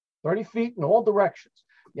torch, 30 feet in all directions.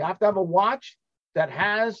 You have to have a watch that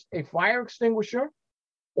has a fire extinguisher,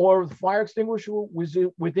 or the fire extinguisher was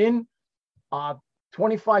within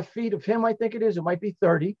 25 feet of him, I think it is. It might be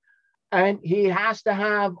 30. And he has to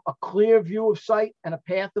have a clear view of sight and a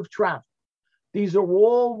path of travel. These are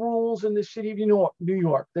all rules in the city of New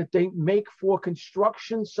York that they make for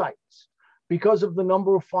construction sites because of the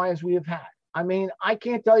number of fires we have had. I mean, I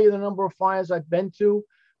can't tell you the number of fires I've been to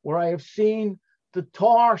where I have seen the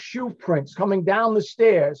tar shoe prints coming down the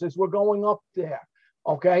stairs as we're going up there.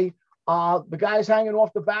 Okay. The guys hanging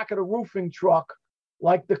off the back of the roofing truck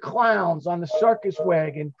like the clowns on the circus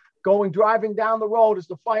wagon driving down the road as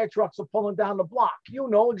the fire trucks are pulling down the block. You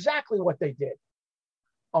know exactly what they did.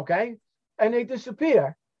 Okay. And they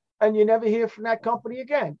disappear and you never hear from that company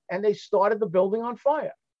again. And they started the building on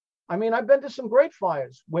fire. I mean, I've been to some great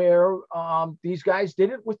fires where these guys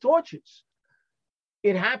did it with torches.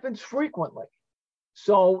 It happens frequently.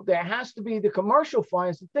 So there has to be the commercial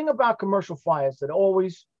fires. The thing about commercial fires that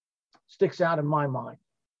always sticks out in my mind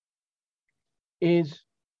is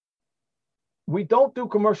we don't do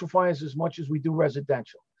commercial fires as much as we do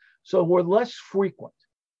residential. So we're less frequent.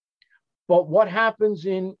 But what happens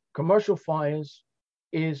in commercial fires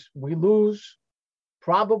is we lose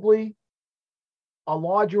probably a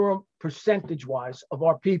larger percentage-wise of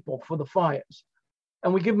our people for the fires.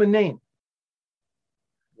 And we give them a name.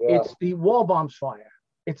 Yeah. It's the Walbaum's fire.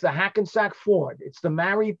 It's the Hackensack Ford. It's the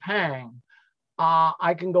Mary Pang.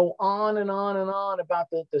 I can go on and on and on about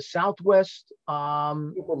the Southwest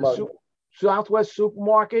Southwest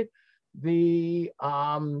Supermarket, the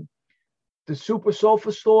Super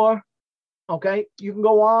Sofa Store. Okay, you can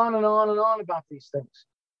go on and on and on about these things.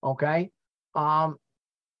 Okay,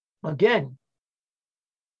 again,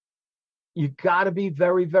 you got to be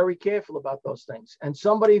very, very careful about those things. And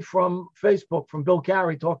somebody from Facebook, from Bill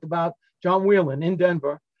Carey, talked about John Whelan in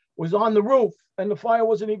Denver, was on the roof and the fire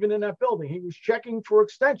wasn't even in that building. He was checking for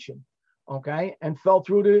extension, okay, and fell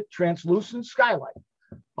through the translucent skylight,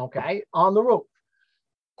 okay, on the roof.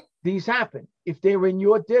 These happen. If they're in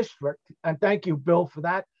your district, and thank you, Bill, for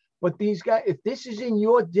that, but these guys, if this is in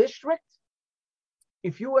your district,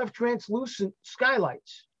 if you have translucent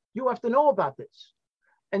skylights, you have to know about this.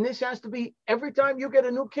 And this has to be every time you get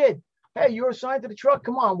a new kid. Hey, you're assigned to the truck.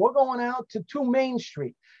 Come on, we're going out to 2 Main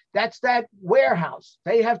Street. That's that warehouse.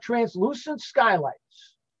 They have translucent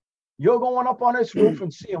skylights. You're going up on this roof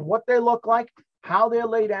and seeing what they look like, how they're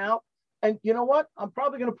laid out. And you know what? I'm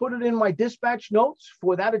probably going to put it in my dispatch notes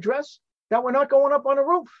for that address that we're not going up on a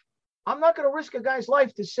roof. I'm not going to risk a guy's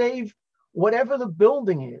life to save whatever the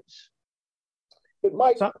building is. It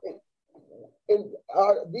might,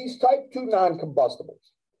 these type 2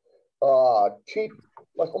 non-combustibles, cheap,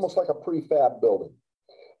 like almost like a prefab building.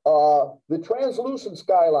 The translucent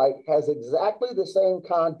skylight has exactly the same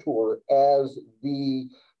contour as the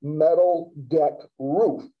metal deck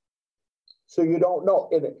roof. So you don't know.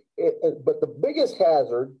 But the biggest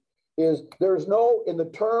hazard is there's no, in the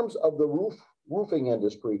terms of the roofing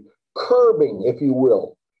industry, curbing, if you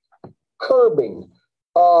will. Curbing.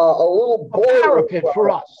 A little parapet for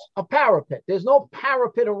us. A parapet. There's no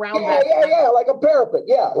parapet around that. Yeah, like a parapet.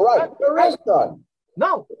 Yeah, right. There is none.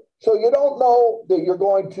 No. So you don't know that you're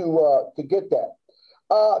going to get that.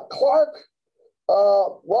 Clark,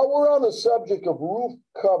 while we're on the subject of roof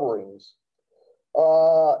coverings,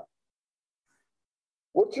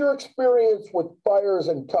 what's your experience with fires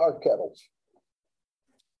and tar kettles?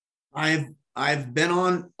 I've been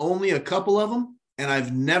on only a couple of them, and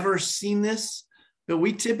I've never seen this. But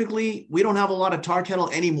we don't have a lot of tar kettle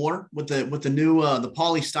anymore with the new the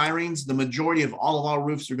polystyrenes. The majority of all of our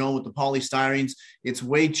roofs are going with the polystyrenes. It's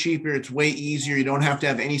way cheaper. It's way easier. You don't have to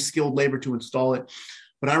have any skilled labor to install it.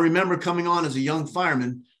 But I remember coming on as a young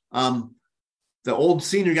fireman. The old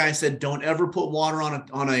senior guy said, "Don't ever put water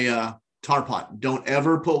on a tar pot. Don't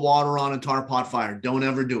ever put water on a tar pot fire. Don't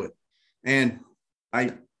ever do it." And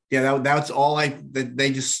that's all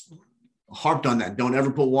they just harped on that. Don't ever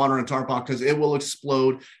put water in a tar pot because it will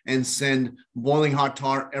explode and send boiling hot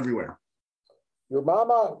tar everywhere. Your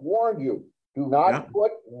mama warned you, do not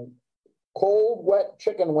put cold, wet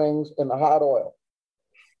chicken wings in the hot oil.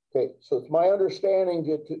 Okay, so it's my understanding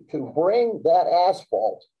to bring that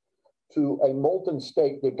asphalt to a molten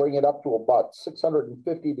state, they bring it up to about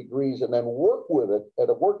 650 degrees and then work with it at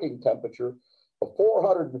a working temperature of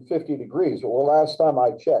 450 degrees. Well, last time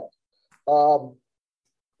I checked,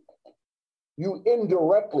 you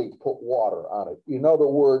indirectly put water on it. In other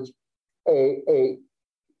words,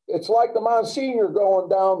 it's like the Monsignor going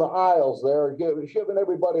down the aisles there, giving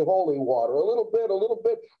everybody holy water, a little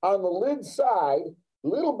bit on the lid side,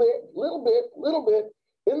 little bit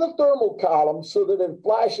in the thermal column so that it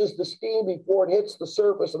flashes the steam before it hits the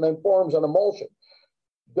surface and then forms an emulsion.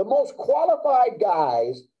 The most qualified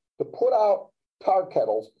guys to put out tar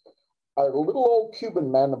kettles are the little old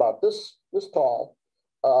Cuban men about this tall,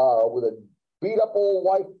 with a beat up old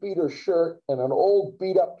wife beater shirt and an old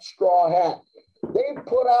beat up straw hat. They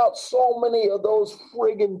put out so many of those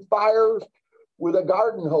friggin' fires with a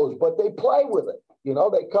garden hose, but they play with it.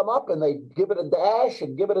 They come up and they give it a dash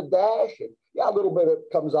and a little bit of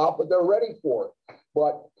it comes out, but they're ready for it.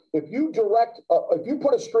 But if you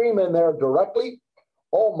put a stream in there directly,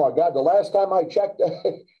 oh my God, the last time I checked,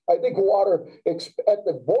 I think water at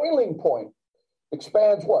the boiling point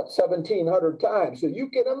expands 1,700 times. So you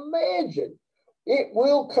can imagine it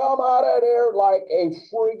will come out of there like a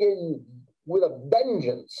friggin' with a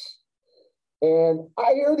vengeance. And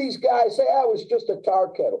I hear these guys say, it was just a tar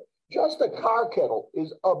kettle. Just a tar kettle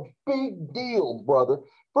is a big deal, brother.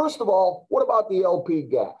 First of all, what about the LP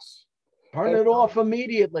gas? Turn it off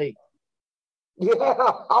immediately. Yeah,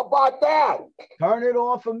 how about that? Turn it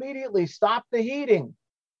off immediately. Stop the heating.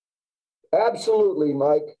 Absolutely,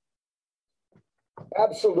 Mike.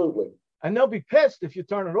 Absolutely. And they'll be pissed if you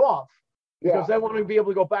turn it off because Yeah. they want to be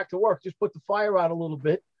able to go back to work. Just put the fire out a little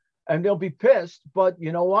bit and they'll be pissed. But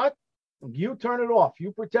you know what? You turn it off.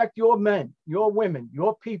 You protect your men, your women,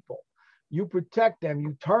 your people. You protect them.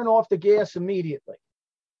 You turn off the gas immediately.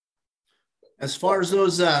 As far as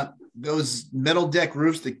those metal deck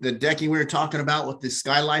roofs, the decking we were talking about with the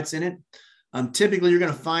skylights in it, typically you're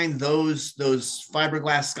going to find those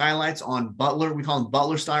fiberglass skylights on Butler. We call them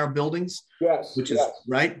Butler style buildings. Yes. Which is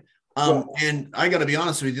right. And I got to be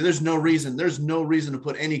honest with you, there's no reason to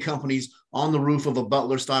put any companies on the roof of a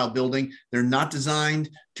Butler style building. They're not designed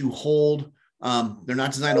to hold. They're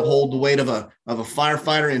not designed to hold the weight of a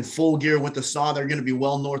firefighter in full gear with the saw. They're going to be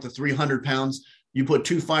well north of 300 pounds. You put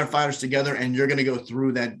two firefighters together and you're going to go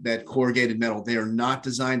through that corrugated metal. They are not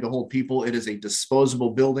designed to hold people. It is a disposable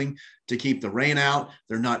building to keep the rain out.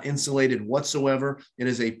 They're not insulated whatsoever. It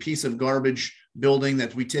is a piece of garbage building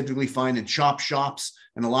that we typically find in chop shops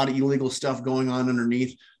and a lot of illegal stuff going on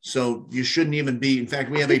underneath. So you shouldn't even be. In fact,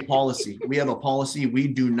 we have a policy. We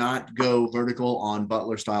do not go vertical on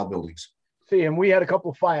Butler style buildings. See, and we had a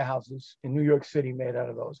couple of firehouses in New York City made out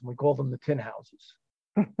of those, and we called them the tin houses.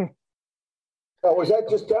 Oh, was that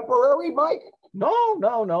just temporary, Mike?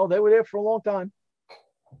 No. They were there for a long time.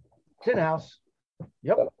 Tin house.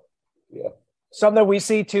 Yep. Yeah. Something we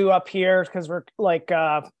see too up here, because we're like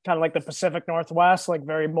kind of like the Pacific Northwest, like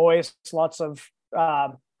very moist, lots of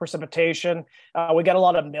precipitation. We get a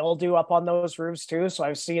lot of mildew up on those roofs too. So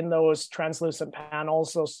I've seen those translucent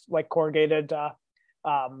panels, those like corrugated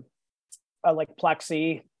like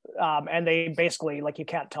plexi, and they basically, like, you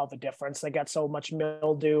can't tell the difference. They get so much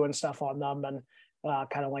mildew and stuff on them, and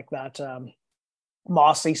kind of like that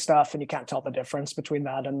mossy stuff, and you can't tell the difference between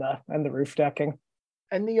that and the roof decking.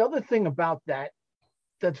 And the other thing about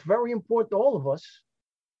that's very important to all of us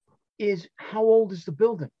is how old is the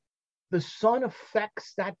building? The sun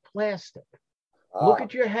affects that plastic. Look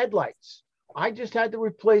at your headlights. I just had to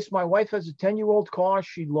replace, my wife has a 10-year-old car.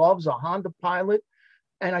 She loves a Honda Pilot.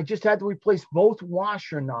 And I just had to replace both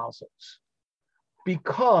washer nozzles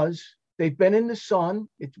because they've been in the sun.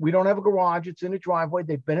 We don't have a garage. It's in a driveway.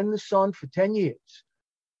 They've been in the sun for 10 years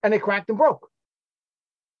and they cracked and broke.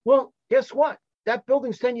 Well, guess what? That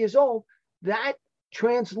building's 10 years old. That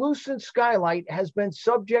translucent skylight has been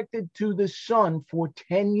subjected to the sun for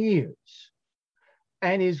 10 years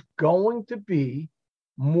and is going to be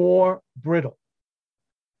more brittle.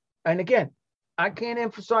 And again, I can't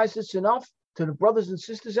emphasize this enough to the brothers and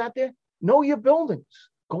sisters out there. Know your buildings.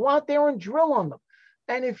 Go out there and drill on them.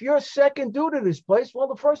 And if you're second due to this place, well,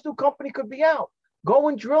 the first due company could be out. Go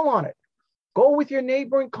and drill on it. Go with your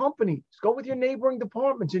neighboring companies. Go with your neighboring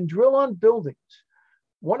departments and drill on buildings.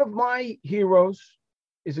 One of my heroes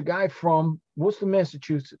is a guy from Worcester,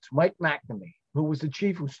 Massachusetts, Mike McNamee, who was the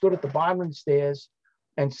chief who stood at the bottom of the stairs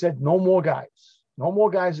and said, no more guys. No more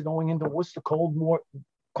guys are going into Worcester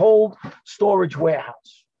cold storage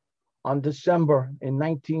warehouse on December in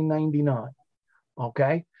 1999.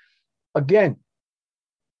 Okay. Again,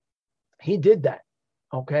 he did that.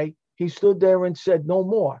 Okay. He stood there and said no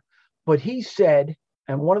more. But he said,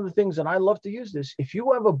 and one of the things that I love to use this, if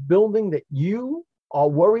you have a building that you are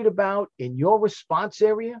worried about in your response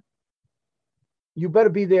area, you better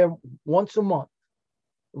be there once a month,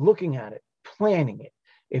 looking at it, planning it.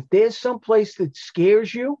 If there's some place that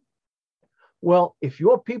scares you, well, if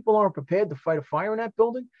your people aren't prepared to fight a fire in that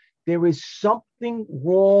building, there is something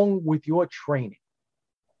wrong with your training.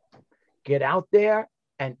 Get out there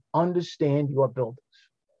and understand your buildings.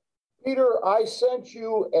 Peter, I sent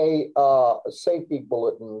you a safety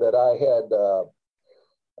bulletin that I had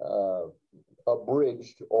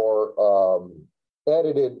abridged or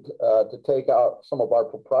edited to take out some of our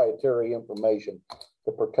proprietary information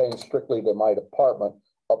that pertains strictly to my department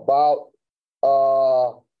about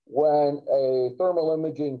when a thermal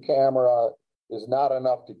imaging camera is not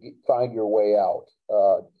enough to find your way out.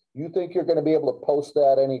 You think you're going to be able to post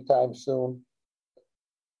that anytime soon?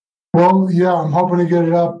 Well, yeah, I'm hoping to get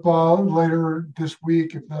it up later this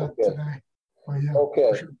week, if not today. But yeah,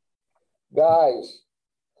 okay. Sure. Guys,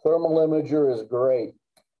 thermal imager is great,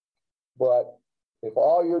 but if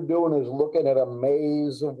all you're doing is looking at a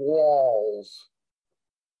maze of walls,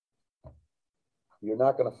 you're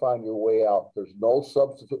not going to find your way out. There's no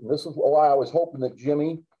substitute. And this is why I was hoping that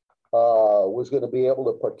Jimmy was going to be able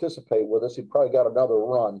to participate with us. He probably got another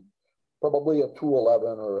run, probably a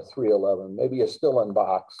 211 or a 311, maybe a still-in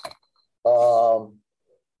box, or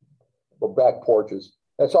back porches.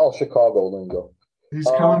 That's all Chicago lingo.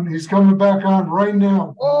 He's coming back on right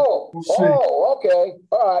now. We'll see. Okay.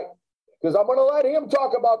 All right. Because I'm going to let him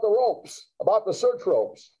talk about the ropes, about the search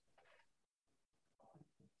ropes.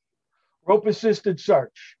 Rope-assisted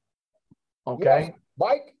search. Okay. Yes.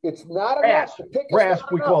 Mike, it's not enough to pick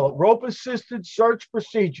RASP, we call it. Rope-assisted search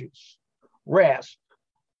procedures. RASP.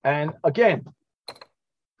 And again,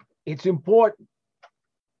 it's important.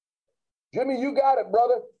 Jimmy, you got it,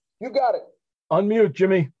 brother. You got it. Unmute,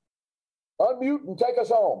 Jimmy. Unmute and take us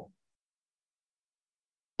home.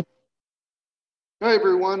 Hi,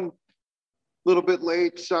 everyone. A little bit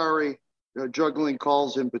late. Sorry. Juggling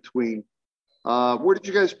calls in between. Where did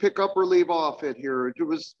you guys pick up or leave off at here?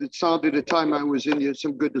 It sounded at the time I was in, you had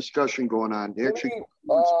some good discussion going on. Actually,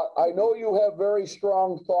 I know you have very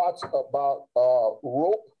strong thoughts about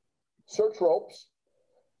search ropes.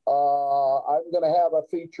 I'm going to have a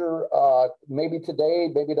feature maybe today,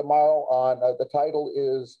 maybe tomorrow on the title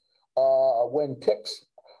is when ticks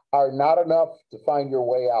are not enough to find your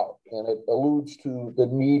way out. And it alludes to the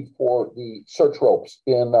need for the search ropes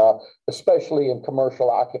in especially in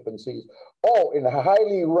commercial occupancies. In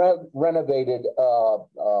highly renovated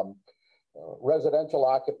residential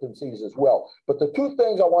occupancies as well. But the two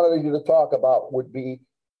things I wanted you to talk about would be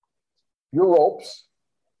your ropes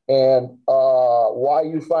and why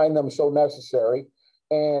you find them so necessary.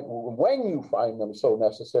 and when you find them so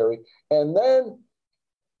necessary. And then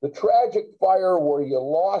the tragic fire where you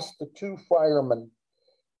lost the 2 firemen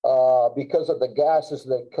because of the gases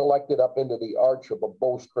that collected up into the arch of a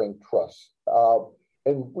bowstring truss.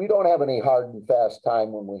 And we don't have any hard and fast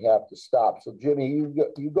time when we have to stop. So Jimmy,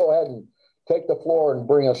 you go ahead and take the floor and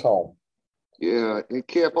bring us home. Yeah, and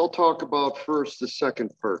Cap, I'll talk about first the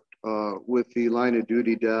second part with the line of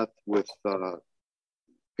duty death with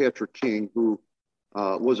Patrick King, who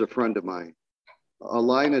was a friend of mine. A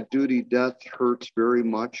line of duty death hurts very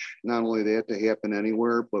much. Not only that to happen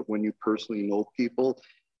anywhere, but when you personally know people,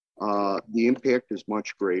 the impact is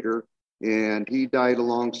much greater. And he died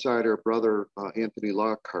alongside our brother, Anthony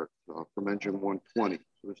Lockhart from Engine 120. It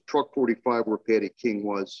was truck 45 where Patty King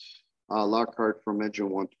was, Lockhart from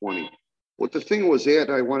Engine 120. What the thing was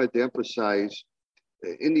that I wanted to emphasize,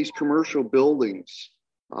 in these commercial buildings,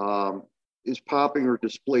 is popping or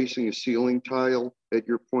displacing a ceiling tile at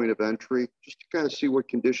your point of entry, just to kind of see what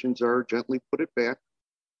conditions are, gently put it back.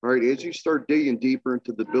 All right, as you start digging deeper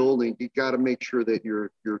into the building, you got to make sure that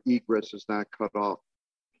your egress is not cut off.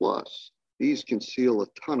 Plus, these conceal a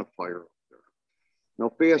ton of fire up there. Now,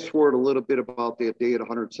 fast forward a little bit about that day at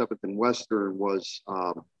 107th and Western was,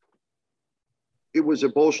 it was a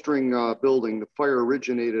bowstring building. The fire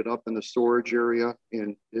originated up in the storage area.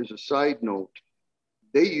 And as a side note,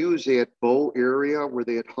 they use that bow area where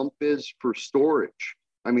that hump is for storage.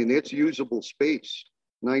 I mean, that's usable space.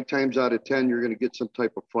 9 times out of 10, you're going to get some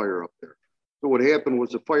type of fire up there. So what happened was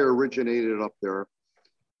the fire originated up there.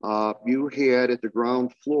 You had at the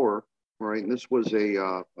ground floor, right, and this was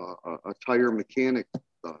a tire mechanic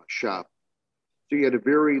shop. So you had a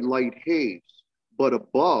very light haze, but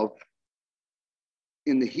above,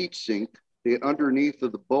 in the heat sink, underneath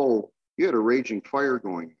of the bowl, you had a raging fire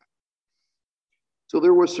going on. So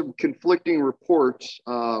there was some conflicting reports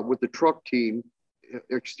with the truck team,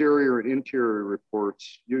 exterior and interior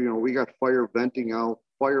reports. You know, we got fire venting out,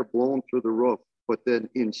 fire blowing through the roof, but then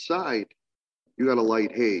inside, you got a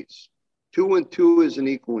light haze. 2 and 2 isn't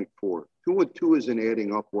equaling 4. 2 and 2 isn't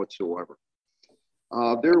adding up whatsoever.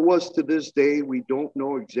 There was, to this day, we don't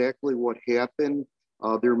know exactly what happened.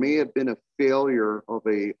 There may have been a failure of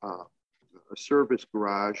a service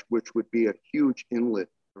garage, which would be a huge inlet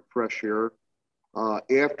for fresh air.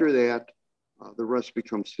 After that, the rest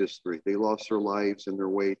becomes history. They lost their lives in their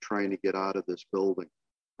way trying to get out of this building.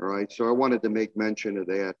 All right. So I wanted to make mention of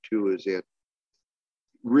that too, is that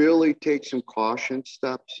really take some caution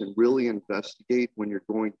steps and really investigate when you're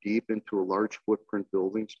going deep into a large footprint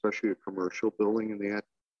building, especially a commercial building. And that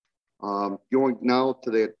going now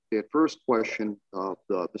to that first question of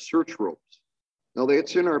the search ropes. Now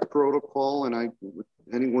that's in our protocol, and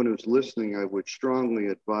anyone who's listening, I would strongly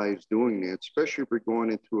advise doing that, especially if you're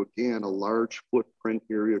going into, again, a large footprint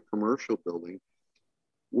area commercial building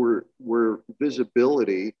where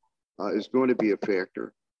visibility is going to be a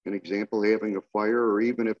factor. An example, having a fire, or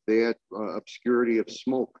even if that obscurity of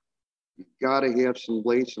smoke, you got to have some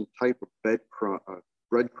type of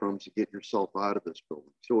breadcrumbs to get yourself out of this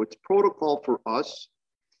building. So it's protocol for us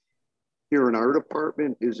here in our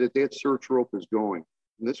department is that search rope is going.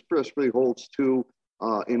 And this especially holds true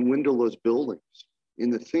in windowless buildings.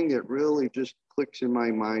 And the thing that really just clicks in my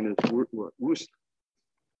mind is Worcester,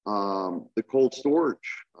 the cold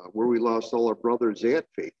storage, where we lost all our brothers that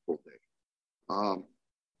fateful day.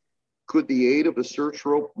 Could the aid of a search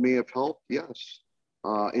rope may have helped? Yes.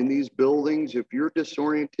 In these buildings, if you're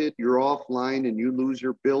disoriented, you're offline, and you lose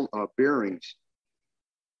your bearings,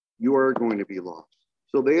 you are going to be lost.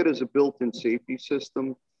 So that is a built-in safety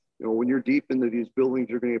system. You know, when you're deep into these buildings,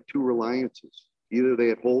 you're going to have 2 reliances. Either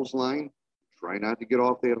that hose line, try not to get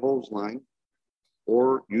off that hose line,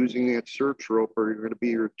 or using that search rope are going to be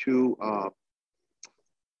your 2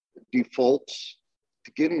 defaults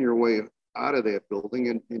to getting your way out of that building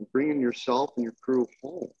and bringing yourself and your crew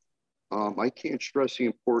home. I can't stress the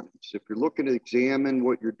importance. If you're looking to examine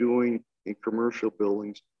what you're doing in commercial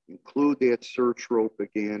buildings, include that search rope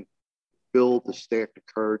again, build the stack of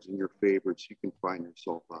cards in your favor so you can find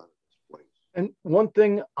yourself out of this place. And one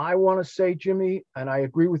thing I want to say, Jimmy, and I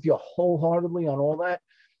agree with you wholeheartedly on all that.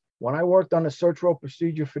 When I worked on the search rope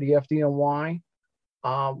procedure for the FDNY,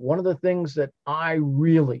 one of the things that I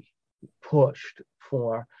really pushed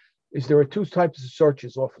for is there are 2 types of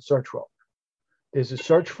searches off a search rope. There's a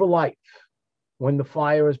search for life when the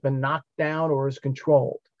fire has been knocked down or is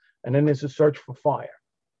controlled. And then there's a search for fire.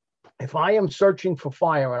 If I am searching for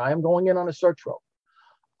fire and I am going in on a search rope,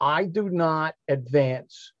 I do not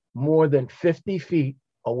advance more than 50 feet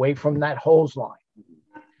away from that hose line.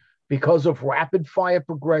 Because of rapid fire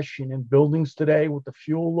progression in buildings today with the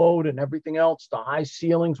fuel load and everything else, the high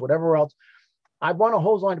ceilings, whatever else, I run a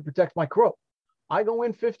hose line to protect my crew. I go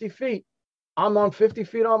in 50 feet. I'm on 50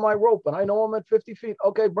 feet on my rope, and I know I'm at 50 feet.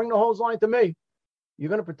 Okay, bring the hose line to me. You're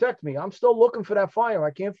going to protect me. I'm still looking for that fire.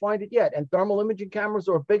 I can't find it yet. And thermal imaging cameras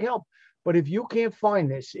are a big help. But if you can't find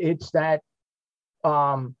this, it's that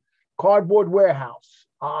cardboard warehouse,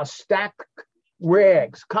 stack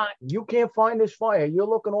rags, cotton. You can't find this fire. You're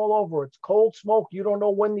looking all over. It's cold smoke. You don't know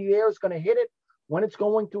when the air is going to hit it, when it's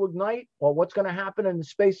going to ignite, or what's going to happen, and the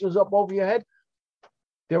spacers up over your head.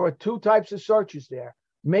 There are two types of searches there.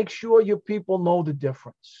 Make sure your people know the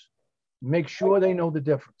difference. Make sure they know the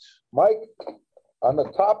difference. Mike, on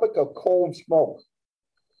the topic of cold smoke,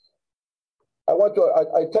 I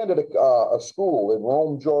attended a school in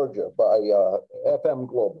Rome, Georgia by FM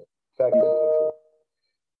Global. In fact,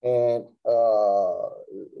 and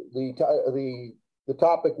the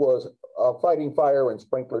topic was fighting fire in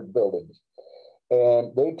sprinklered buildings.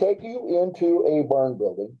 And they take you into a burn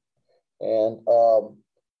building and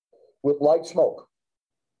with light smoke.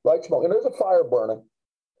 And there's a fire burning.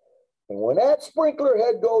 And when that sprinkler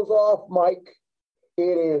head goes off, Mike, it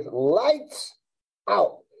is lights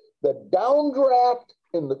out. The downdraft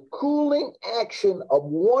and the cooling action of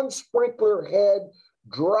one sprinkler head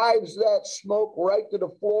drives that smoke right to the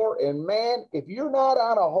floor. And man, if you're not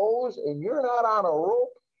on a hose and you're not on a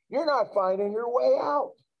rope, you're not finding your way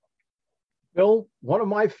out. Bill, one of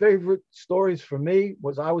my favorite stories for me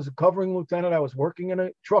was I was a covering lieutenant. I was working in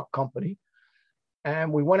a truck company,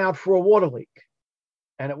 and we went out for a water leak.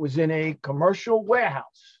 And it was in a commercial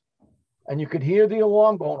warehouse. And you could hear the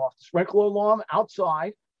alarm going off, the sprinkler alarm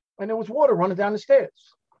outside, and there was water running down the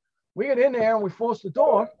stairs. We get in there and we forced the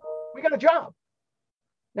door. We got a job.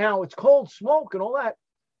 Now it's cold smoke and all that.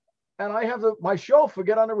 And I have my chauffeur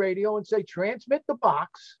get on the radio and say, transmit the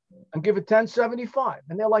box and give it 1075.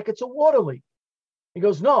 And they're like, it's a water leak. He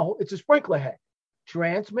goes, no, it's a sprinkler head.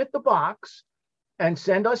 Transmit the box and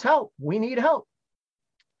send us help. We need help.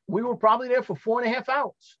 We were probably there for 4.5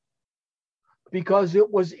 hours because it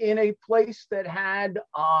was in a place that had,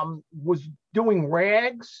 was doing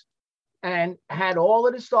rags and had all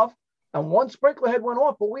of this stuff. And one sprinkler head went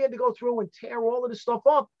off, but we had to go through and tear all of this stuff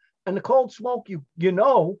up. And the cold smoke, you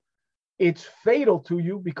know, it's fatal to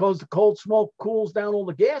you because the cold smoke cools down all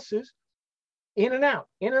the gases. In and out,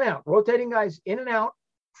 rotating guys in and out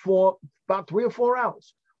for about 3 or 4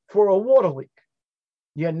 hours for a water leak.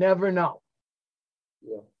 You never know.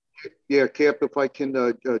 Yeah, Cap, if I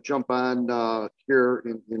can jump on here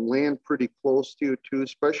and land pretty close to you too,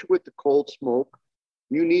 especially with the cold smoke,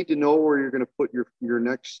 you need to know where you're going to put your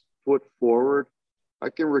next foot forward. I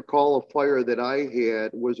can recall a fire that I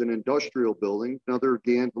had was an industrial building, another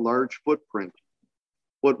again large footprint,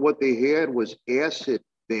 but what they had was acid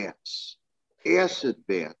vats. All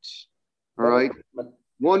right,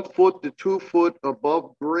 1 foot to 2 foot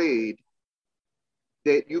above grade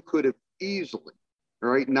that you could have easily, all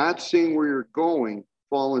right, not seeing where you're going,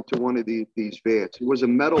 fall into one of these vats. It was a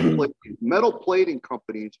metal plating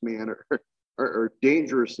companies, man, are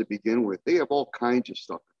dangerous to begin with. They have all kinds of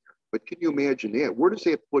stuff in there. But can you imagine that? Where does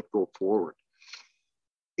that foot go forward?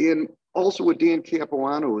 And also with Dan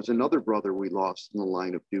Capuano is another brother we lost in the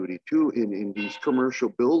line of duty too, in these commercial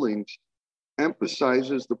buildings,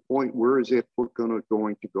 emphasizes the point, where is that foot going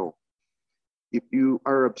to go? If you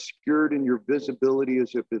are obscured and your visibility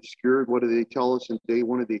is obscured, what do they tell us in day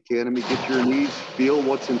one of the academy? Get your knees, feel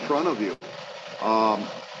what's in front of you.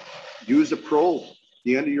 Use a probe,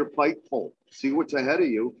 the end of your pipe pole, see what's ahead of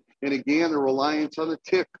you. And again, the reliance on the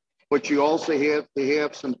tick, but you also have to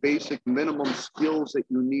have some basic minimum skills that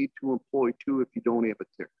you need to employ too if you don't have a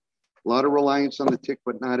tick. A lot of reliance on the tick,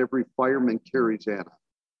 but not every fireman carries that on.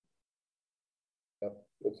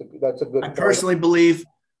 That's a good. I personally believe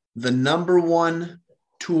the number one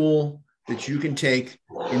tool that you can take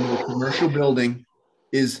into a commercial building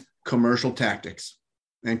is commercial tactics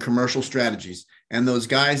and commercial strategies. And those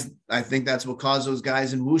guys, I think that's what caused those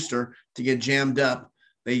guys in Worcester to get jammed up.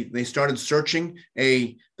 They started searching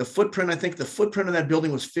the footprint. I think the footprint of that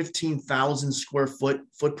building was 15,000 square foot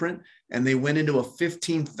footprint. And they went into a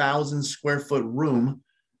 15,000 square foot room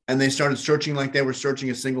and they started searching like they were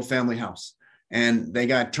searching a single family house. And they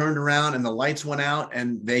got turned around and the lights went out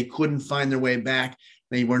and they couldn't find their way back.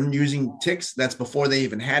 They weren't using ticks. That's before they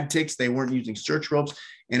even had ticks. They weren't using search ropes.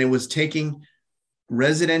 And it was taking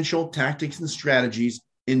residential tactics and strategies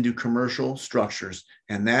into commercial structures.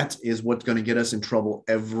 And that is what's going to get us in trouble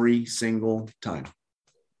every single time.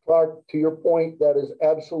 Clark, to your point, that is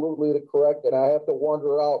absolutely correct. And I have to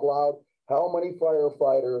wonder out loud, how many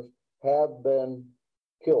firefighters have been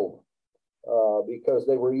killed because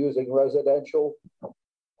they were using residential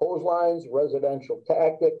hose lines, residential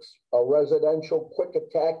tactics, a residential quick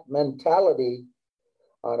attack mentality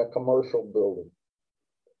on a commercial building.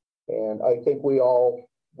 And I think we're all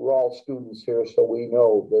students here, so we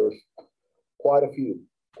know there's quite a few.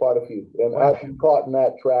 And I've been caught in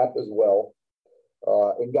that trap as well.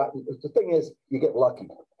 The thing is, you get lucky.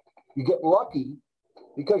 You get lucky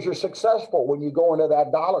because you're successful when you go into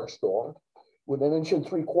that dollar store with an 1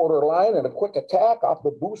 3/4 line and a quick attack off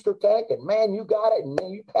the booster tank, and man, you got it, and then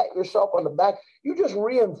you pat yourself on the back. You just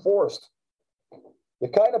reinforced the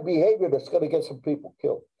kind of behavior that's going to get some people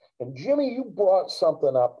killed. And Jimmy, you brought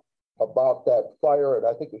something up about that fire at,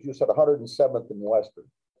 I think as you said, 107th and Western.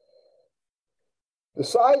 The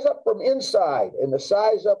size up from inside and the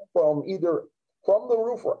size up from either from the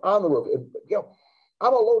roof or on the roof. And, you know,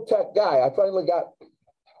 I'm a low-tech guy. I finally got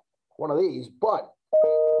one of these, but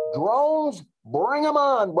drones, bring them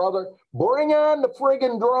on, brother. Bring on the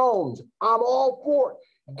friggin' drones. I'm all for it.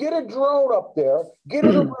 Get a drone up there. Get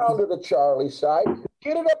it around to the Charlie side.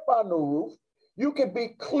 Get it up on the roof. You can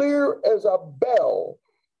be clear as a bell.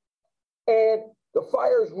 And the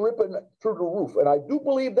fire's ripping through the roof. And I do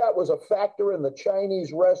believe that was a factor in the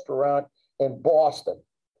Chinese restaurant in Boston.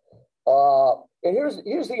 And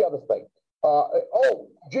here's the other thing.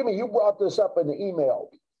 Jimmy, you brought this up in the email.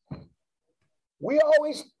 We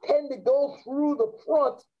always tend to go through the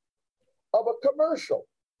front of a commercial,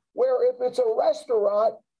 where if it's a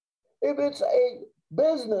restaurant, if it's a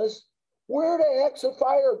business, where the heck's the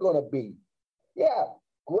fire going to be? Yeah,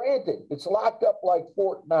 granted, it's locked up like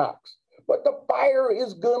Fort Knox, but the fire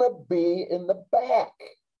is going to be in the back.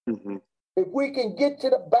 Mm-hmm. If we can get to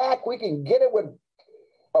the back, we can get it with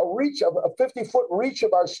a 50-foot reach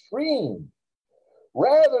of our stream,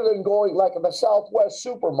 rather than going like in the Southwest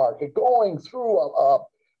supermarket, going through a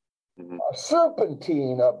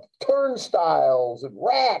serpentine of turnstiles and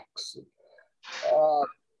racks.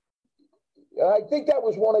 I think that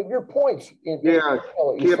was one of your points. You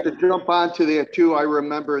have to jump onto that too. I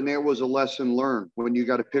remember, and that was a lesson learned when you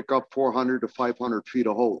got to pick up 400 to 500 feet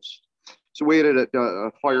of hose. So we had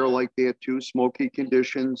a fire like that too, smoky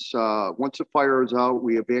conditions. Once the fire was out,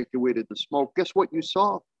 we evacuated the smoke. Guess what you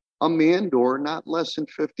saw? A man door not less than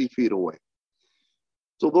 50 feet away.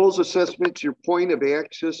 So those assessments, your point of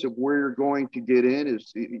access of where you're going to get in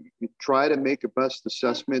is you try to make a best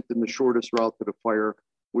assessment in the shortest route to the fire,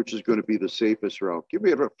 which is going to be the safest route. Give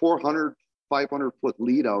me a 400, 500 foot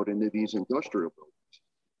lead out into these industrial buildings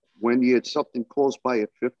when you had something close by at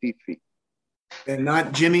 50 feet. And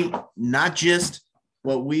not just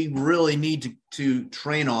what we really need to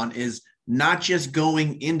train on is not just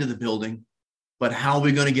going into the building, but how are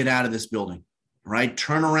we going to get out of this building, right?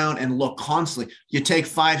 Turn around and look constantly. You take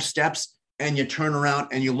 5 steps and you turn around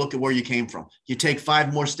and you look at where you came from. You take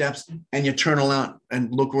 5 more steps and you turn around and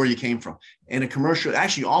look where you came from. In a commercial,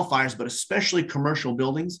 actually all fires, but especially commercial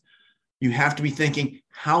buildings, you have to be thinking,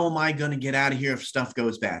 how am I going to get out of here if stuff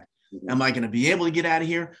goes bad? Am I going to be able to get out of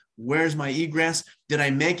here? Where's my egress? Did I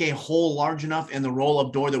make a hole large enough in the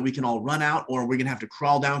roll-up door that we can all run out, or are we going to have to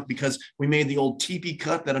crawl down because we made the old teepee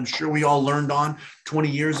cut that I'm sure we all learned on 20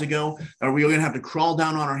 years ago? Are we going to have to crawl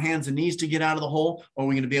down on our hands and knees to get out of the hole, or are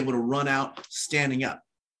we going to be able to run out standing up?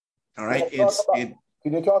 All right. Can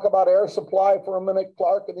you talk about air supply for a minute,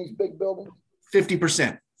 Clark, in these big buildings?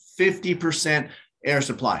 50% air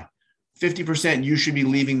supply. 50% you should be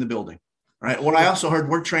leaving the building. Right. What I also heard,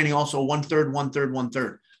 we're training also 1/3, 1/3,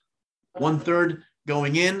 1/3. 1/3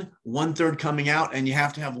 going in, 1/3 coming out, and you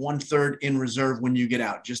have to have 1/3 in reserve when you get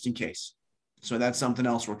out, just in case. So that's something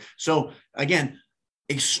else. So again,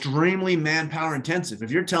 extremely manpower intensive. If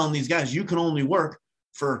you're telling these guys you can only work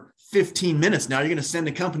for 15 minutes, now you're going to send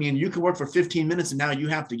a company and you can work for 15 minutes and now you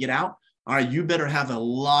have to get out. All right, you better have a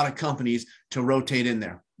lot of companies to rotate in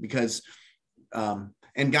there because,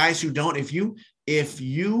 and guys who don't, if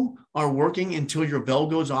you are working until your bell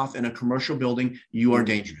goes off in a commercial building, you are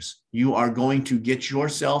dangerous. You are going to get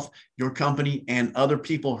yourself, your company, and other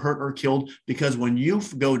people hurt or killed because when you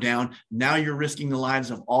go down, now you're risking the lives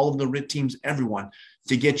of all of the RIT teams, everyone,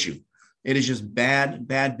 to get you. It is just bad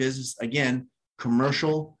business. Again,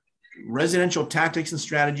 residential tactics and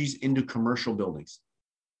strategies into commercial buildings.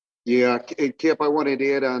 Yeah, Kip, I wanted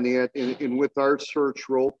to add on that. And with our search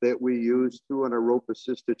rope that we use too on a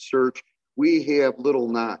rope-assisted search, we have little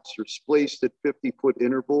knots or spaced at 50-foot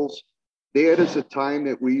intervals. That is a time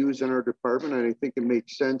that we use in our department, and I think it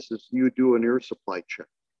makes sense as you do an air supply check.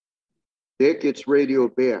 That gets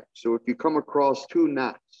radioed back. So if you come across 2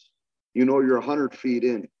 knots, you know you're 100 feet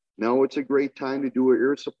in. Now it's a great time to do an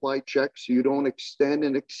air supply check so you don't extend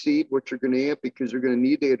and exceed what you're going to have because you're going to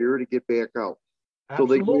need that air to get back out.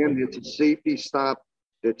 Absolutely. So again, it's a safety stop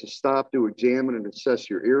that to stop, to examine and assess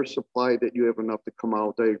your air supply, that you have enough to come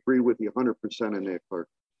out. I agree with you 100% in that part.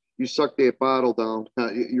 You suck that bottle down,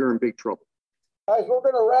 you're in big trouble. Guys, we're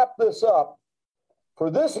going to wrap this up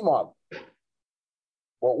for this month.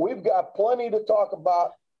 But we've got plenty to talk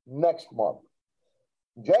about next month.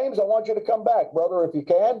 James, I want you to come back, brother, if you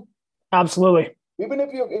can. Absolutely. Even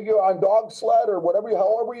if you're on dog sled or whatever,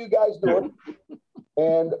 however you guys do it.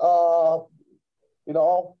 And,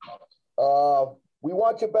 we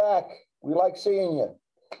want you back. We like seeing you.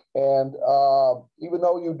 And even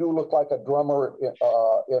though you do look like a drummer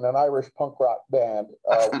in an Irish punk rock band,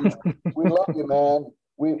 we love you, man.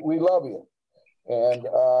 We love you. And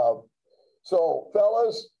so,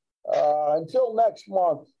 fellas, until next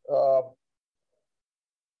month,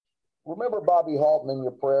 remember Bobby Halton in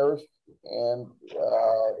your prayers. And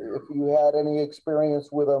if you had any experience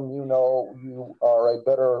with him, you know you are a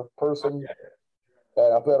better person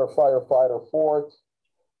and a better firefighter for it.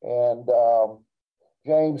 And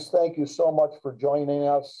James, thank you so much for joining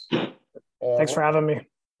us. And thanks for having me.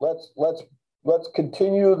 Let's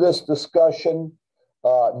continue this discussion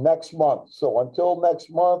next month. So until next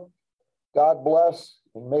month, God bless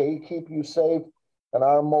and may He keep you safe in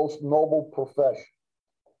our most noble profession.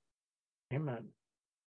 Amen.